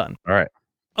point. Well done. All right.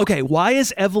 Okay, why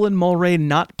is Evelyn Mulwray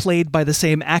not played by the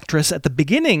same actress at the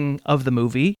beginning of the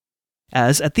movie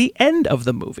as at the end of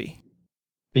the movie?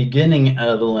 Beginning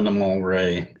Evelyn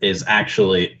Mulwray is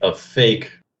actually a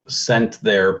fake sent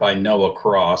there by Noah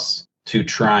Cross to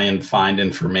try and find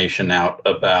information out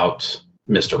about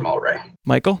Mr. Mulwray.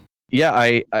 Michael? Yeah,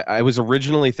 I was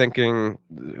originally thinking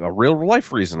a real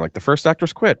life reason, like the first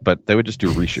actress quit, but they would just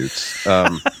do reshoots.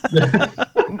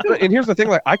 And here's the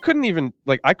thing, I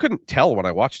couldn't tell when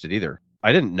I watched it either.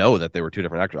 I didn't know that they were two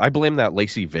different actors. I blame that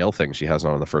lacy veil thing she has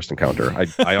on in the first encounter.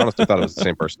 I honestly thought it was the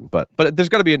same person, but there's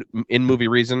got to be an in-movie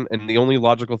reason, and the only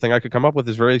logical thing I could come up with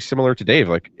is very similar to Dave.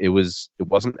 Like it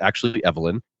wasn't actually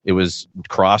Evelyn. It was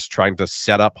Cross trying to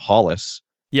set up Hollis.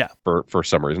 Yeah. For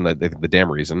some reason, the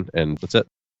damn reason, and that's it.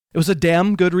 It was a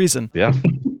damn good reason. Yeah.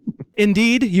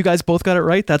 Indeed, you guys both got it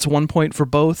right. That's 1 point for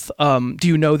both. Do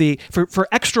you know for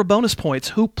extra bonus points,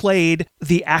 who played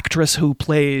the actress who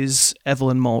plays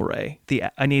Evelyn Mulwray?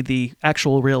 I need the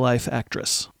actual real life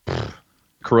actress.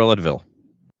 Cruella de Vil.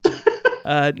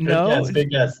 No. Big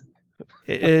guess.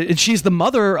 And she's the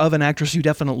mother of an actress you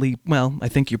definitely, I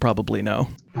think you probably know.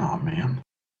 Oh man.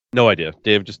 No idea.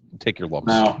 Dave, just take your lumps.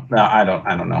 No, I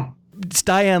don't know. It's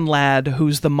Diane Ladd,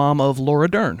 who's the mom of Laura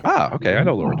Dern. Ah, okay. I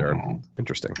know Laura Dern.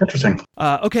 Interesting.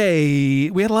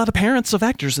 Okay. We had a lot of parents of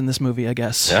actors in this movie, I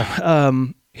guess. Yeah.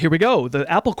 Here we go. The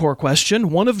Apple Core question.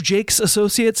 One of Jake's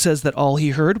associates says that all he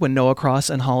heard when Noah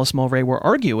Cross and Hollis Mulwray were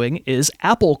arguing is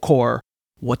Apple Core.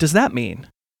 What does that mean?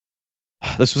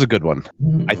 This was a good one.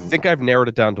 I think I've narrowed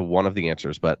it down to one of the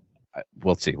answers, but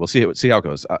we'll see. We'll see how it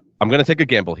goes. I'm going to take a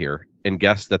gamble here and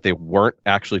guess that they weren't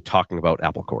actually talking about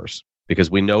Apple Cores, because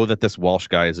we know that this Walsh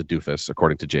guy is a doofus,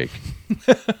 according to Jake.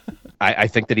 I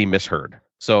think that he misheard.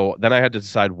 So then I had to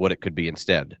decide what it could be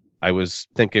instead. I was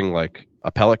thinking like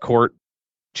appellate court,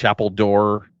 chapel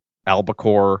door,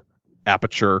 albacore,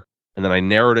 aperture, and then I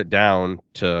narrowed it down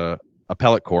to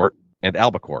appellate court and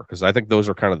albacore, because I think those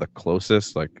are kind of the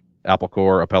closest. Like apple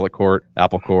core, appellate court,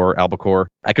 apple core, albacore.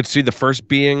 I could see the first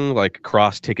being like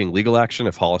Cross taking legal action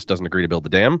if Hollis doesn't agree to build the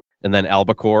dam. And then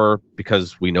albacore,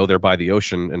 because we know they're by the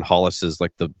ocean, and Hollis is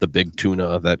like the big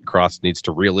tuna that Cross needs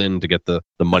to reel in to get the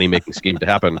money-making scheme to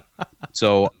happen.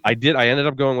 So I ended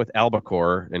up going with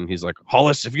albacore, and he's like,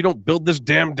 Hollis, if you don't build this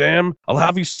damn dam, I'll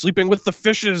have you sleeping with the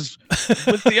fishes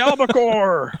with the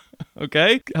albacore.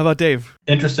 Okay. How about Dave?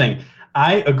 Interesting.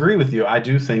 I agree with you. I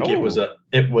do think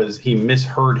he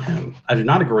misheard him. I do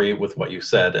not agree with what you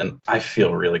said, and I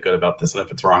feel really good about this. And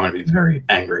if it's wrong, I'm going to be very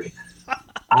angry.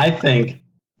 I think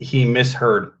he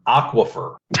misheard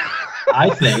aquifer.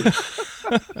 I think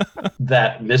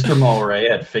that Mr. Mulray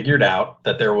had figured out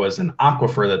that there was an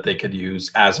aquifer that they could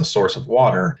use as a source of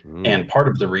water. And part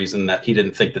of the reason that he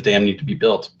didn't think the dam needed to be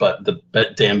built, but the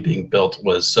dam being built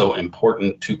was so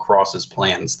important to Cross's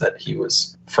plans that he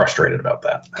was frustrated about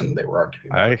that. And they were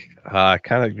arguing.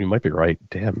 You might be right.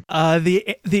 Damn.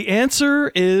 The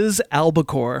answer is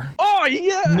albacore. Oh,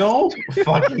 yeah. No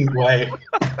fucking way.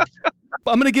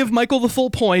 I'm going to give Michael the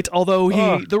full point, although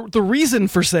the reason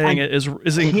for saying it is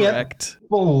incorrect. Can't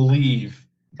believe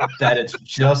that it's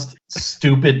just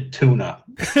stupid tuna.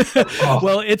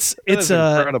 Well, it's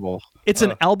incredible. It's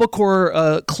an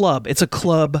albacore club. It's a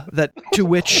club to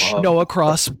which Noah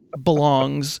Cross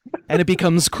belongs, and it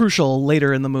becomes crucial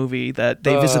later in the movie that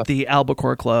they visit the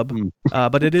albacore club.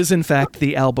 But it is in fact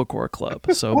the albacore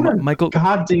club. So Michael,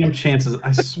 goddamn chances!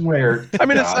 I swear. I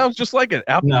mean, it sounds just like it.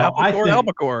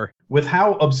 Albacore. With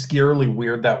how obscurely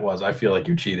weird that was, I feel like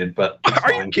you cheated. But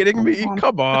are you kidding me?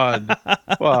 Come on!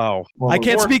 Wow. I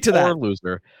can't speak to that.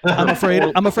 Loser. I'm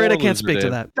afraid I can't speak to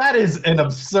that. That is an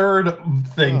absurd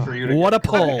thing for you to. What a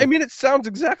pull! I mean, it sounds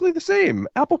exactly the same.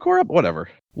 Apple, whatever.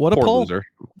 What a Poor pull! Loser.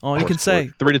 All you can say.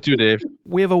 3-2, Dave.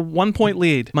 We have a 1-point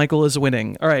lead. Michael is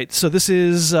winning. All right, so this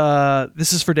is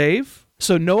for Dave.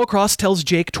 So Noah Cross tells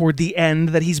Jake toward the end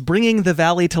that he's bringing the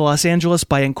valley to Los Angeles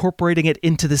by incorporating it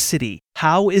into the city.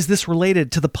 How is this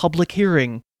related to the public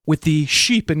hearing with the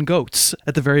sheep and goats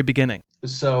at the very beginning?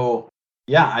 So,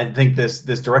 yeah, I think this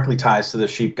directly ties to the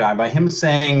sheep guy. By him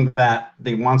saying that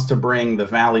he wants to bring the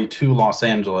valley to Los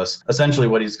Angeles, essentially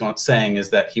what he's saying is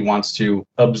that he wants to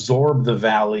absorb the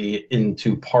valley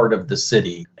into part of the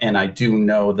city. And I do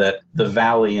know that the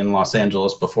valley in Los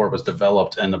Angeles, before it was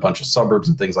developed and a bunch of suburbs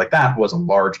and things like that, was a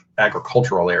large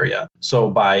agricultural area. So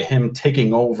by him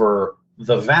taking over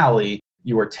the valley,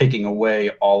 you are taking away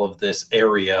all of this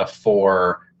area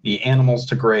for the animals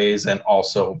to graze, and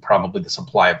also probably the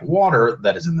supply of water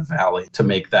that is in the valley to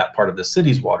make that part of the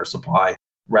city's water supply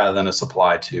rather than a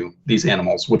supply to these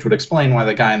animals, which would explain why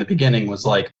the guy in the beginning was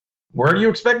like, where do you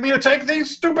expect me to take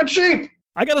these stupid sheep?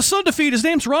 I got a son to feed. His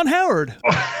name's Ron Howard.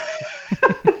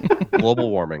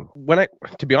 Global warming.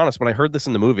 To be honest, when I heard this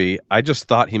in the movie, I just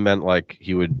thought he meant like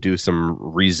he would do some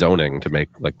rezoning to make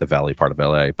like the valley part of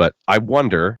LA. But I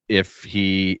wonder if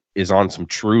he is on some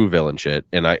true villain shit,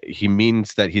 and he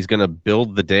means that he's going to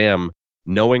build the dam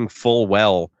knowing full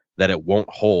well that it won't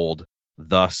hold,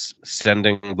 thus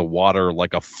sending the water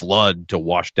like a flood to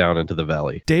wash down into the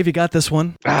valley. Dave, you got this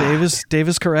one. Dave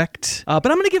is correct. But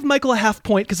I'm going to give Michael a half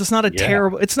point because it's not a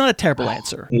terrible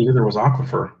answer. Neither was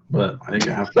aquifer, but I think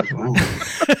I have to.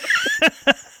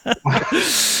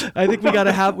 I think we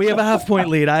have a half point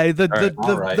lead.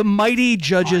 The mighty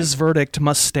judge's verdict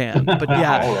must stand. But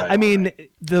yeah, I mean,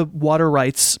 the water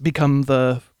rights become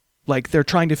they're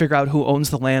trying to figure out who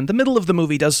owns the land. The middle of the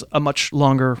movie does a much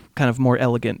longer, kind of more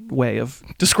elegant way of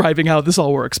describing how this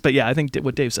all works. But yeah, I think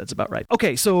what Dave said's about right.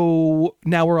 Okay, so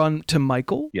now we're on to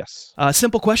Michael. Yes.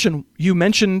 Simple question. You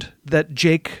mentioned that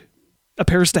Jake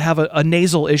appears to have a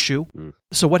nasal issue.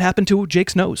 So what happened to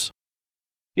Jake's nose?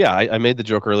 Yeah, I made the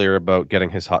joke earlier about getting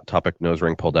his Hot Topic nose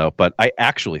ring pulled out, but I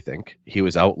actually think he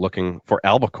was out looking for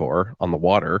albacore on the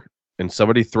water, and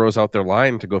somebody throws out their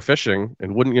line to go fishing,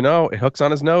 and wouldn't you know, it hooks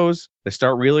on his nose. They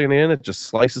start reeling in, it just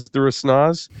slices through his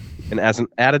schnoz, and as an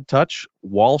added touch,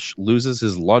 Walsh loses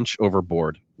his lunch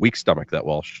overboard. Weak stomach, that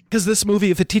Walsh. Because this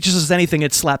movie, if it teaches us anything,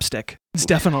 it's slapstick. It's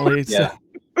definitely... Yeah.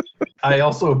 I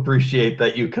also appreciate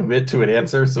that you commit to an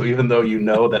answer. So even though you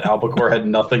know that albacore had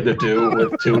nothing to do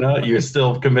with tuna, you're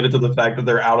still committed to the fact that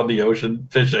they're out in the ocean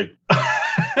fishing.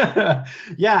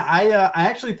 Yeah, I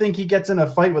actually think he gets in a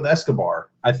fight with Escobar.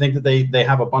 I think that they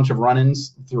have a bunch of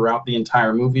run-ins throughout the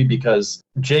entire movie because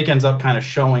Jake ends up kind of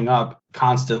showing up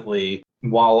constantly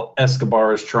while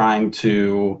Escobar is trying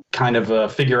to kind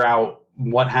of figure out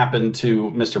what happened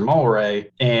to Mr. Mulray,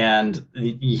 and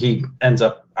he ends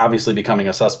up obviously becoming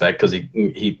a suspect because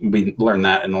we learned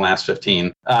that in the last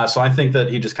 15. So I think that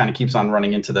he just kind of keeps on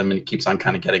running into them and he keeps on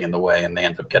kind of getting in the way, and they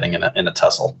end up getting in a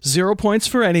tussle. 0 points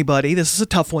for anybody. This is a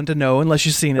tough one to know unless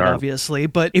you've seen it, obviously.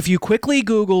 But if you quickly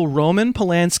Google Roman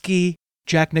Polanski,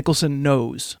 Jack Nicholson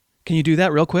nose. Can you do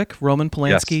that real quick? Roman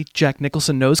Polanski, yes. Jack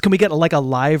Nicholson nose. Can we get like a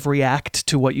live react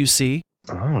to what you see?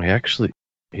 Oh, he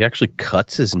actually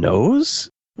cuts his nose?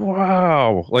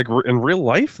 Wow. Like in real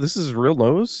life? This is his real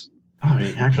nose? Oh,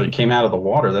 he actually came out of the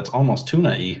water. That's almost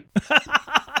tuna-y.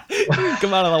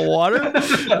 Come out of the water?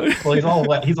 Well, he's all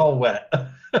wet. He's all wet.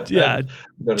 Yeah,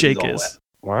 Jake is. Wet.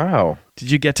 Wow. Did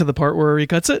you get to the part where he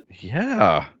cuts it?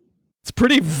 Yeah. It's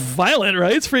pretty violent,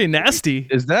 right? It's pretty nasty.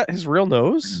 Is that his real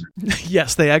nose?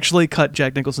 Yes, they actually cut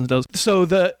Jack Nicholson's nose. So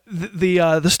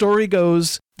the story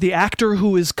goes, the actor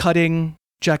who is cutting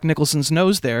Jack Nicholson's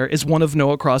nose there is one of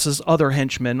Noah Cross's other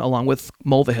henchmen, along with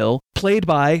Mulvihill, played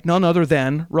by none other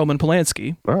than Roman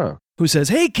Polanski, who says,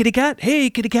 "Hey, kitty cat,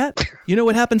 you know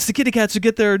what happens to kitty cats who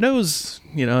get their nose,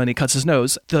 and he cuts his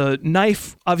nose. The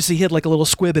knife obviously hit like a little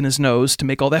squib in his nose to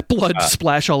make all that blood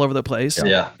splash all over the place.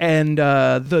 Yeah. And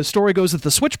the story goes that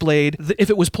the switchblade, if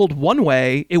it was pulled one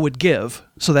way, it would give,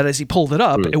 so that as he pulled it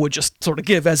up, it would just sort of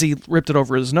give as he ripped it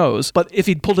over his nose. But if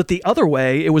he'd pulled it the other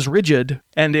way, it was rigid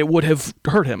and it would have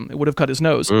hurt him. It would have cut his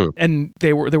nose. And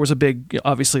there was a big,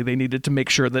 obviously they needed to make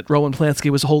sure that Roman Polanski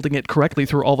was holding it correctly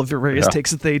through all of the various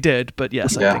takes that they did. But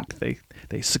yes, I think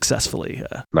they successly.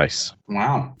 Nice.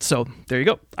 Wow. So there you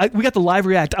go. We got the live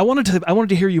react. I wanted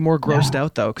to hear you more grossed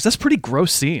out though, because that's a pretty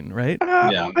gross scene, right?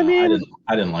 Yeah. I mean,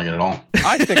 I didn't like it at all.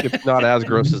 I think it's not as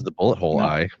gross as the bullet hole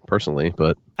eye, personally,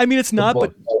 but I mean, it's not.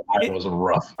 But it was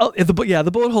rough.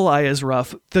 The bullet hole eye is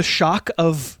rough. The shock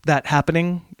of that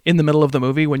happening in the middle of the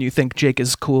movie when you think Jake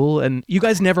is cool, and you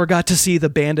guys never got to see the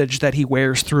bandage that he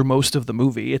wears through most of the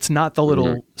movie. It's not the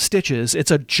little stitches. It's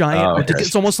a giant,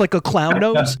 it's almost like a clown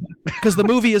nose, because the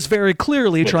movie is very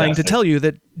clearly trying to tell you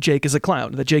that Jake is a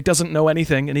clown, that Jake doesn't know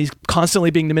anything, and he's constantly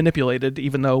being manipulated,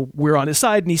 even though we're on his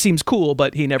side and he seems cool,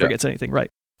 but he never gets anything right.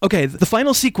 Okay, the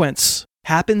final sequence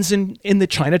happens in the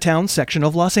Chinatown section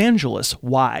of Los Angeles.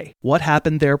 Why? What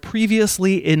happened there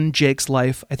previously in Jake's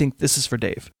life? I think this is for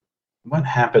Dave. What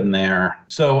happened there?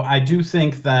 So I do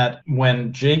think that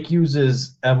when Jake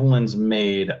uses Evelyn's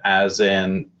maid as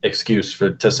an excuse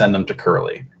to send them to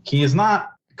Curly, he is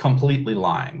not completely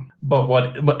lying.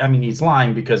 But he's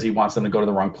lying because he wants them to go to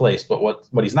the wrong place. But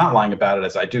what he's not lying about it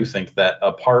is I do think that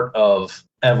a part of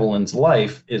Evelyn's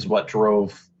life is what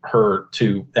drove her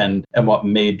to and what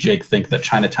made Jake think that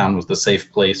Chinatown was the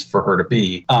safe place for her to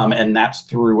be. And that's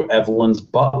through Evelyn's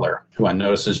butler, who I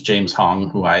notice is James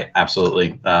Hong, who I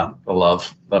absolutely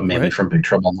love, mainly from Big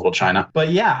Trouble in Little China. But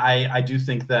yeah, I do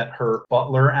think that her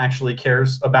butler actually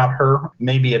cares about her.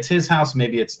 Maybe it's his house,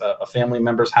 maybe it's a family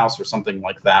member's house or something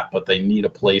like that, but they need a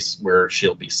place where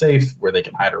she'll be safe, where they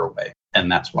can hide her away.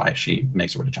 And that's why she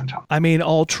makes her way to Chinatown. I mean,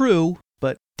 all true,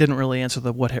 but didn't really answer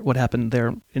the what happened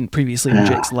there previously in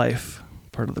Jake's life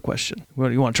part of the question. What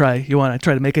do you want to try? You want to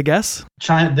try to make a guess?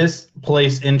 This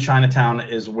place in Chinatown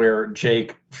is where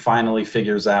Jake finally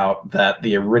figures out that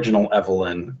the original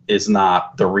Evelyn is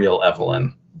not the real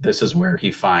Evelyn. This is where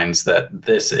he finds that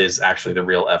this is actually the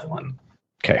real Evelyn.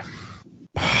 Okay.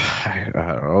 I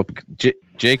don't know.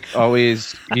 Jake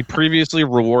he previously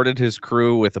rewarded his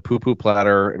crew with a poo-poo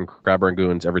platter and crab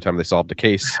rangoons every time they solved a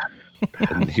case.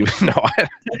 And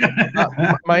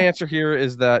my answer here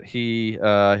is that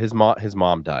his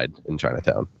mom died in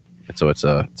Chinatown, and so it's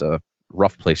a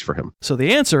rough place for him. So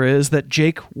the answer is that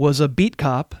Jake was a beat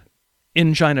cop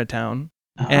in Chinatown,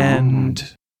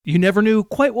 and you never knew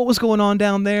quite what was going on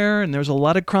down there, and there was a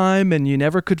lot of crime, and you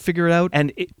never could figure it out.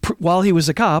 And while he was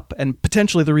a cop, and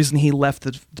potentially the reason he left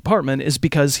the department is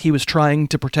because he was trying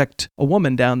to protect a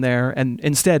woman down there, and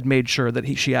instead made sure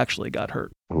that she actually got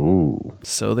hurt. Ooh.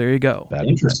 So there you go. That's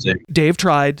interesting. Dave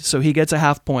tried, so he gets a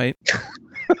half point.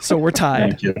 So we're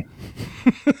tied. Thank you.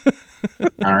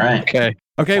 All right. Okay.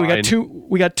 Okay, we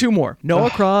got two more. Noah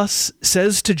Cross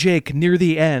says to Jake near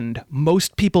the end,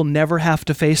 most people never have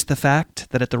to face the fact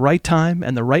that at the right time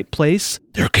and the right place,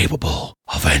 they're capable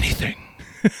of anything.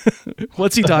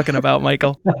 What's he talking about,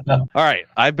 Michael? All right.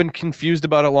 I've been confused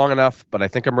about it long enough, but I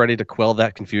think I'm ready to quell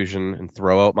that confusion and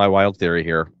throw out my wild theory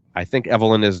here. I think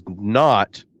Evelyn is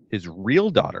not his real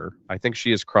daughter. I think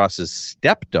she is Cross's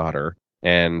stepdaughter,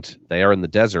 and they are in the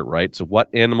desert, right? So what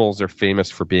animals are famous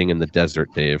for being in the desert,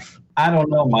 Dave? I don't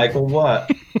know, Michael.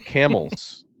 What?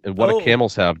 Camels. And what do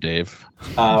camels have, Dave?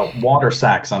 Water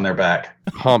sacks on their back.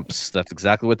 Humps. That's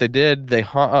exactly what they did. They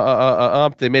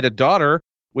they made a daughter,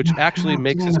 which actually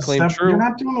makes his claim true. You're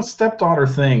not doing a stepdaughter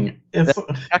thing. It's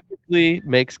technically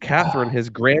makes Catherine his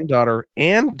granddaughter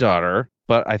and daughter,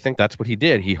 but I think that's what he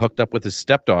did. He hooked up with his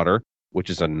stepdaughter, which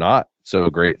is a not so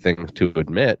great thing to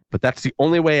admit, but that's the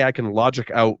only way I can logic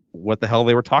out what the hell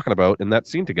they were talking about in that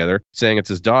scene together, saying it's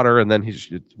his daughter, and then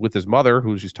he's with his mother,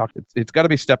 who she's talking. It's got to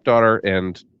be stepdaughter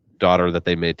and daughter that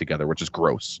they made together, which is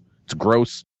gross. It's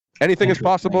gross. Anything is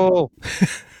possible.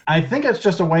 I think it's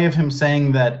just a way of him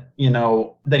saying that,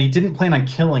 that he didn't plan on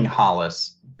killing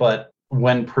Hollis, but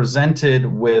when presented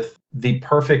with the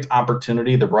perfect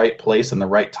opportunity, the right place and the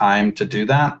right time to do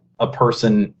that, a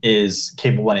person is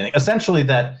capable of anything. Essentially,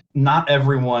 that not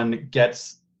everyone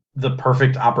gets the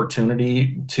perfect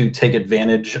opportunity to take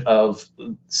advantage of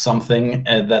something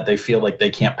that they feel like they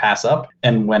can't pass up.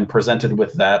 And when presented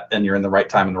with that and you're in the right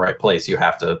time and the right place, you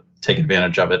have to take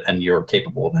advantage of it, and you're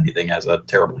capable of anything as a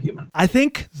terrible human. I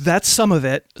think that's some of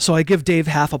it. So I give Dave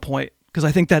half a point, because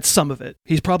I think that's some of it.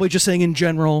 He's probably just saying in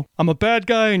general, I'm a bad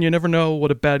guy and you never know what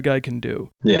a bad guy can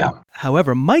do. Yeah.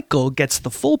 However, Michael gets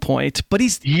the full point, but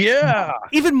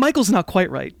even Michael's not quite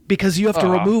right, because you have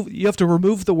to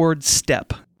remove the word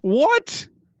step. What?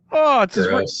 Oh, it's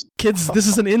just kids, this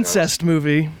is an incest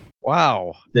movie.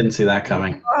 Wow. Didn't see that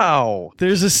coming. Wow.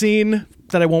 There's a scene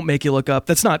that I won't make you look up.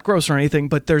 That's not gross or anything,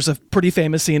 but there's a pretty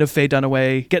famous scene of Faye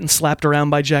Dunaway getting slapped around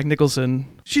by Jack Nicholson.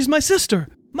 She's my sister,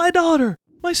 my daughter,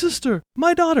 my sister,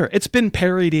 my daughter. It's been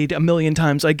parodied a million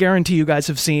times. I guarantee you guys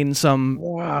have seen some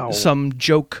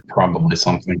joke. Probably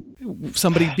something.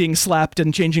 Somebody being slapped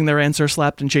and changing their answer,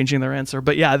 slapped and changing their answer.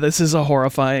 But yeah, this is a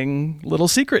horrifying little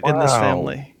secret in this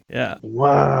family. Yeah.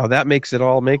 Wow, that makes it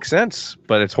all make sense,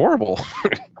 but it's horrible.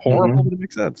 Horrible, but it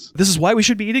makes sense. This is why we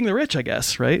should be eating the rich, I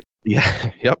guess, right?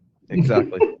 Yeah, yep,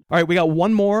 exactly. All right, we got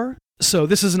one more. So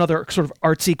this is another sort of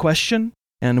artsy question,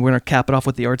 and we're going to cap it off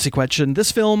with the artsy question.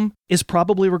 This film is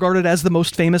probably regarded as the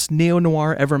most famous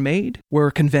neo-noir ever made, where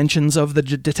conventions of the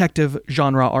detective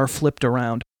genre are flipped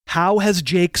around. How has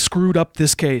Jake screwed up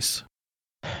this case?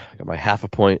 I got my half a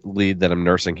point lead that I'm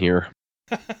nursing here.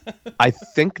 I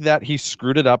think that he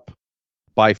screwed it up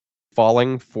by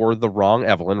falling for the wrong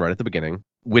Evelyn right at the beginning,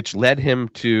 which led him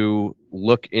to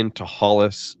look into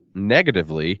Hollis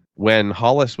negatively when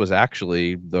Hollis was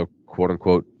actually the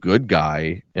quote-unquote good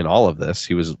guy in all of this.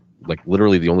 He was like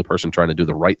literally the only person trying to do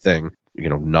the right thing,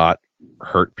 not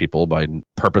hurt people by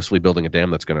purposely building a dam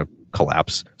that's going to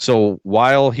collapse. So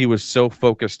while he was so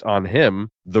focused on him,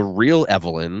 the real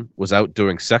Evelyn was out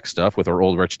doing sex stuff with her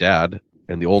old rich dad.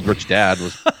 And the old rich dad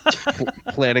was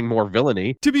planning more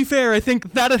villainy. To be fair, I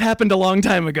think that had happened a long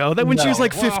time ago. That when she was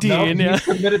like 15. No, he's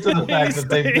committed to the fact that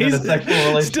they've been in a sexual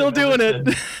relationship. Still doing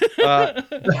it.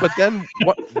 But then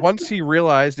once he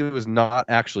realized it was not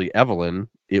actually Evelyn,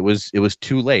 it was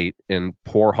too late, and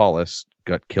poor Hollis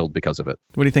got killed because of it.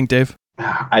 What do you think, Dave?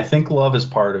 I think love is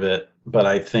part of it, but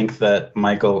I think that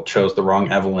Michael chose the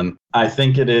wrong Evelyn. I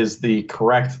think it is the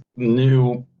correct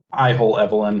new eye-hole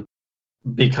Evelyn.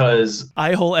 Because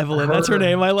Eye-hole Evelyn, that's her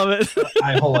name. I love it.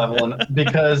 Eye-hole Evelyn,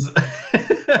 because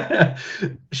I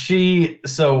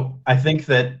think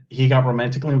that he got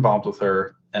romantically involved with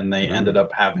her, and they ended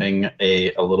up having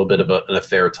a little bit of an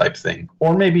affair type thing.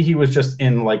 Or maybe he was just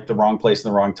in like the wrong place in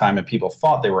the wrong time, and people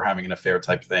thought they were having an affair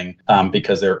type thing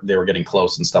because they were getting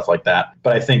close and stuff like that.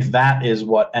 But I think that is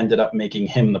what ended up making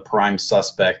him the prime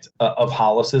suspect of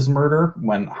Hollis's murder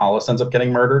when Hollis ends up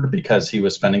getting murdered, because he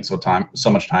was spending so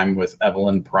much time with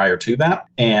Evelyn prior to that.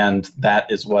 And that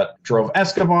is what drove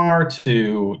Escobar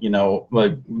to,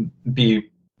 be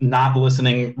not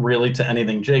listening really to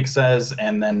anything Jake says,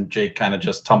 and then Jake kind of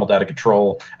just tumbled out of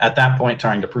control at that point,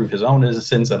 trying to prove his own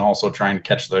innocence and also trying to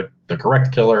catch the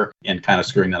correct killer, and kind of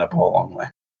screwing that up all along the way.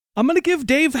 I'm going to give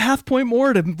Dave half point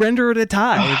more to render it a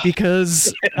tie,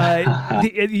 because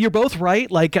you're both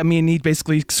right. Like, I mean, he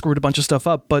basically screwed a bunch of stuff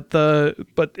up, but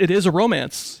it is a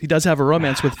romance. He does have a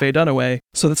romance with Faye Dunaway,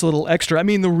 so that's a little extra. I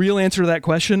mean, the real answer to that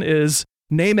question is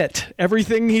name it.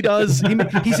 Everything he does,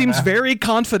 he seems very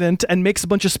confident and makes a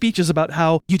bunch of speeches about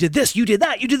how you did this, you did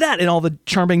that, in all the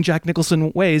charming Jack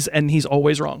Nicholson ways, and he's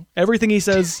always wrong. Everything he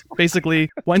says basically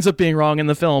winds up being wrong in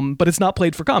the film, but it's not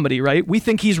played for comedy, right? We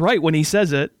think he's right when he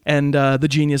says it, and the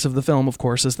genius of the film, of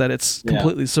course, is that it's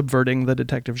completely subverting the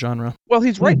detective genre. Well,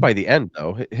 he's right by the end,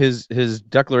 though. His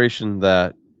declaration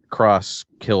that Cross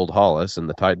killed Hollis and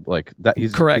the tide, like that.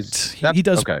 He's correct. He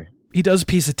does. Okay. He does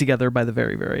piece it together by the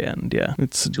very, very end. Yeah,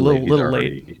 it's a little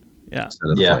late. Yeah.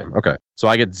 Okay. So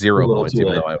I get 0 points,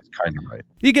 even though I was kind of right.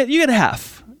 You get a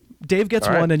half. Dave gets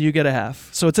one, and you get a half.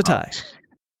 So it's a tie.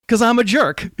 Because I'm a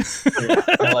jerk.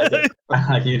 I like it.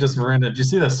 Like, you just ruined it. Did you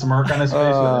see the smirk on his face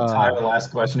with the entire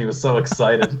last question? He was so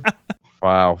excited.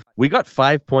 Wow. We got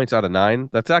 5 points out of 9.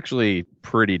 That's actually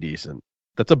pretty decent.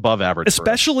 That's above average.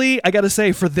 Especially, I gotta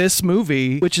say, for this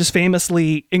movie, which is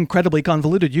famously incredibly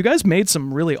convoluted, you guys made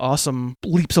some really awesome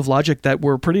leaps of logic that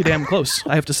were pretty damn close,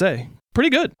 I have to say. Pretty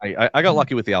good. I got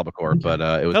lucky with the albacore, but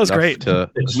it was, great.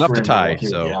 Enough to tie.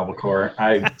 So the albacore,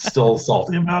 I'm still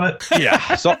salty about it.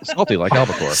 Yeah, salty like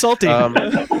albacore. Salty.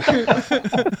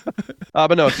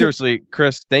 But no, seriously,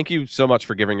 Chris, thank you so much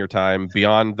for giving your time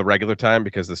beyond the regular time,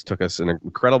 because this took us an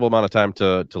incredible amount of time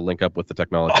to link up with the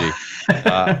technology.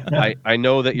 I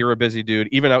know that you're a busy dude,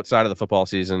 even outside of the football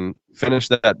season. Finish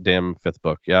that damn 5th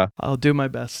book, yeah? I'll do my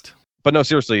best. But no,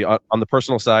 seriously, on the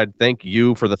personal side, thank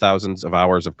you for the thousands of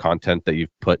hours of content that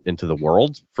you've put into the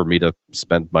world for me to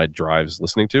spend my drives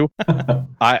listening to.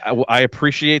 I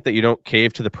appreciate that you don't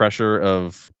cave to the pressure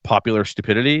of popular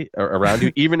stupidity around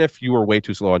you, even if you were way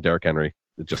too slow on Derrick Henry.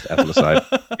 Just as an aside,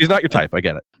 he's not your type. I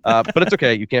get it, but it's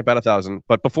okay. You can't bat 1,000.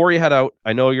 But before you head out,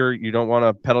 I know you don't want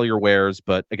to peddle your wares,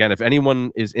 but again, if anyone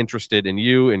is interested in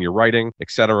you and your writing,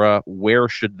 etc., where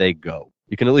should they go?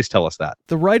 You can at least tell us that.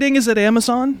 The writing is at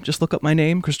Amazon. Just look up my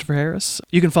name, Christopher Harris.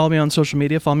 You can follow me on social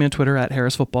media. Follow me on Twitter at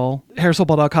HarrisFootball.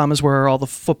 HarrisFootball.com is where all the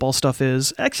football stuff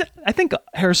is. Actually, I think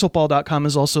HarrisFootball.com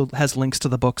has links to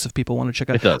the books if people want to check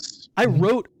out. It does. I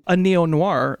wrote a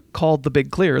neo-noir called The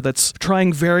Big Clear that's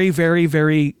trying very, very,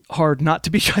 very hard not to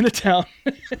be Chinatown.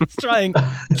 It's trying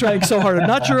so hard. I'm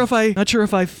not sure if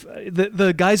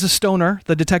the guy's a stoner.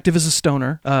 The detective is a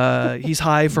stoner. He's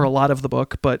high for a lot of the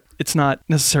book, but it's not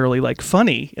necessarily like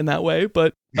funny in that way.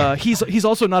 But he's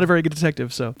also not a very good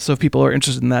detective. So if people are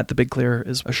interested in that, The Big Clear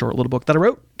is a short little book that I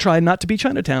wrote. Try not to be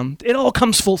Chinatown. It all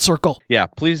comes full circle. Yeah,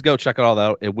 please go check it all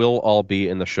out. It will all be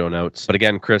in the show notes. But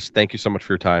again, Chris, thank you so much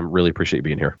for your time. Really appreciate you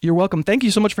being here. You're welcome. Thank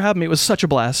you so much for having me. It was such a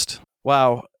blast.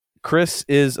 Wow. Chris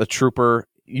is a trooper.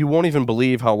 You won't even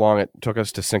believe how long it took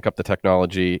us to sync up the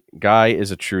technology. Guy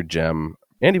is a true gem.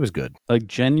 And he was good. A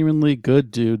genuinely good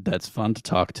dude that's fun to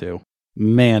talk to.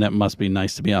 Man, it must be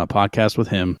nice to be on a podcast with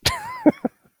him.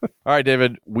 All right,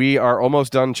 David, we are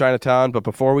almost done Chinatown, but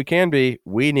before we can be,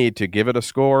 we need to give it a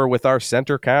score with our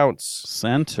center counts.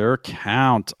 Center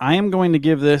count. I am going to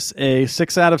give this a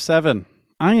 6 out of 7.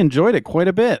 I enjoyed it quite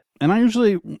a bit. And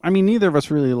neither of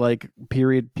us really like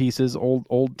period pieces,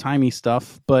 old-timey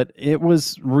stuff, but it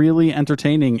was really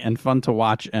entertaining and fun to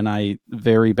watch, and I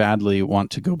very badly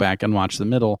want to go back and watch the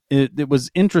middle. It was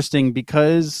interesting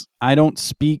because I don't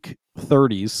speak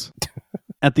 30s.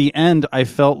 At the end, I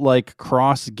felt like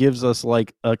Cross gives us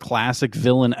like a classic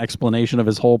villain explanation of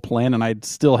his whole plan, and I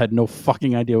still had no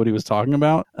fucking idea what he was talking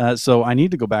about. So I need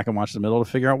to go back and watch the middle to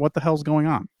figure out what the hell's going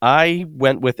on. I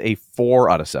went with a 4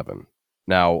 out of 7.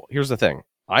 Now, here's the thing.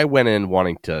 I went in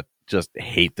wanting to just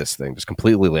hate this thing, just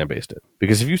completely lambaste it.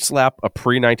 Because if you slap a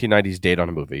pre-1990s date on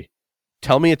a movie,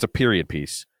 tell me it's a period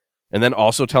piece, and then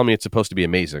also tell me it's supposed to be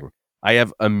amazing, I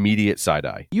have immediate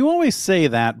side-eye. You always say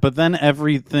that, but then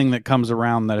everything that comes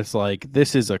around that it's like,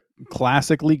 this is a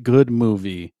classically good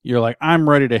movie, you're like, I'm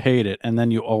ready to hate it, and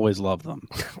then you always love them.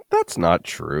 That's not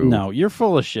true. No, you're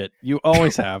full of shit. You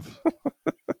always have.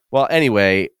 Well,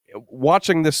 anyway,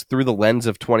 watching this through the lens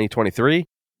of 2023,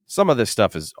 some of this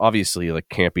stuff is obviously like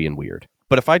campy and weird.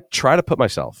 But if I try to put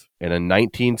myself in a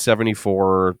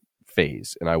 1974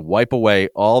 phase and I wipe away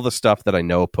all the stuff that I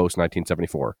know post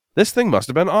 1974, this thing must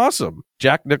have been awesome.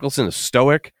 Jack Nicholson is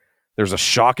stoic. There's a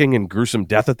shocking and gruesome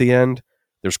death at the end.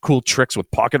 There's cool tricks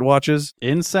with pocket watches.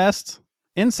 Incest.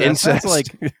 That's like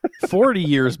 40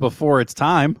 years before its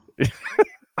time.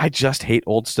 I just hate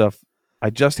old stuff.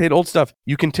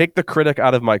 You can take the critic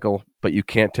out of Michael, but you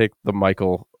can't take the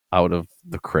Michael out of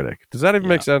the critic. Does that even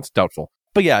make sense? Doubtful.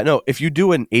 But yeah, no, if you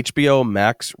do an HBO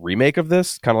Max remake of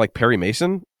this, kind of like Perry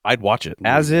Mason, I'd watch it.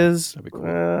 As is, That'd be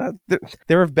cool.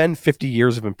 there have been 50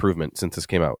 years of improvement since this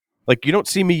came out. Like, you don't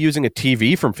see me using a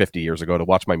TV from 50 years ago to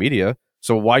watch my media,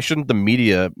 so why shouldn't the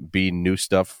media be new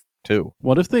stuff too?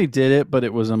 What if they did it, but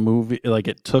it was a movie, like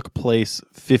it took place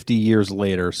 50 years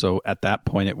later, so at that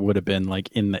point it would have been like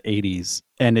in the 80s,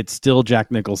 and it's still Jack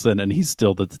Nicholson, and he's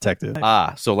still the detective.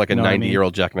 So like a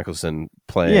 90-year-old Jack Nicholson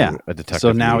playing a detective.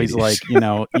 So now he's like, in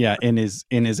his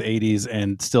 80s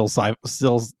and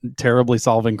still terribly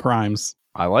solving crimes.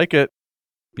 I like it.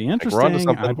 Be interesting.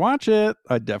 I'd watch it.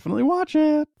 I'd definitely watch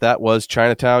it. That was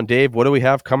Chinatown. Dave, what do we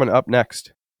have coming up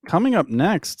next? Coming up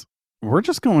next, we're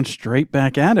just going straight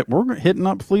back at it. We're hitting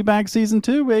up Fleabag season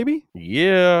 2, baby.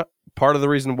 Yeah. Part of the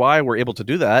reason why we're able to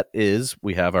do that is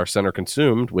we have our center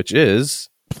consumed, which is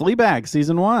Fleabag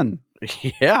season 1.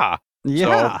 Yeah.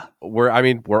 Yeah. So we're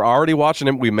already watching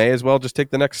it. We may as well just take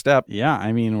the next step. Yeah.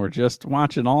 We're just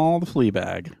watching all the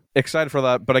Fleabag. Excited for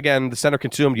that. But again, the center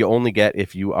consumed you only get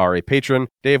if you are a patron.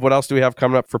 Dave, what else do we have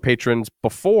coming up for patrons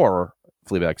before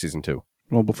Fleabag season 2?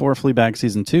 Well, before Fleabag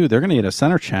season 2, they're going to get a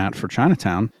center chat for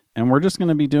Chinatown, and we're just going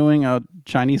to be doing a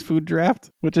Chinese food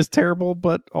draft, which is terrible,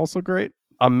 but also great.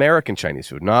 American Chinese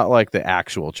food, not like the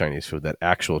actual Chinese food that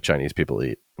actual Chinese people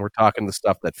eat. We're talking the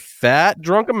stuff that fat,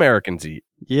 drunk Americans eat.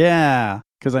 Yeah,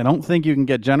 because I don't think you can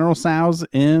get General Tso's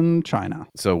in China.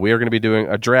 So we are going to be doing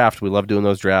a draft. We love doing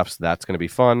those drafts. That's going to be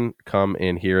fun. Come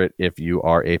and hear it if you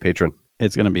are a patron.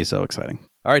 It's going to be so exciting.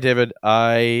 All right, David,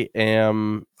 I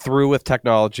am through with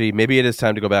technology. Maybe it is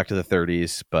time to go back to the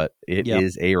 30s, but it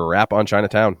is a wrap on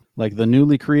Chinatown. Like the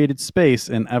newly created space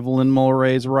in Evelyn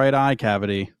Mulray's right eye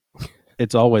cavity.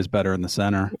 It's always better in the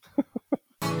center.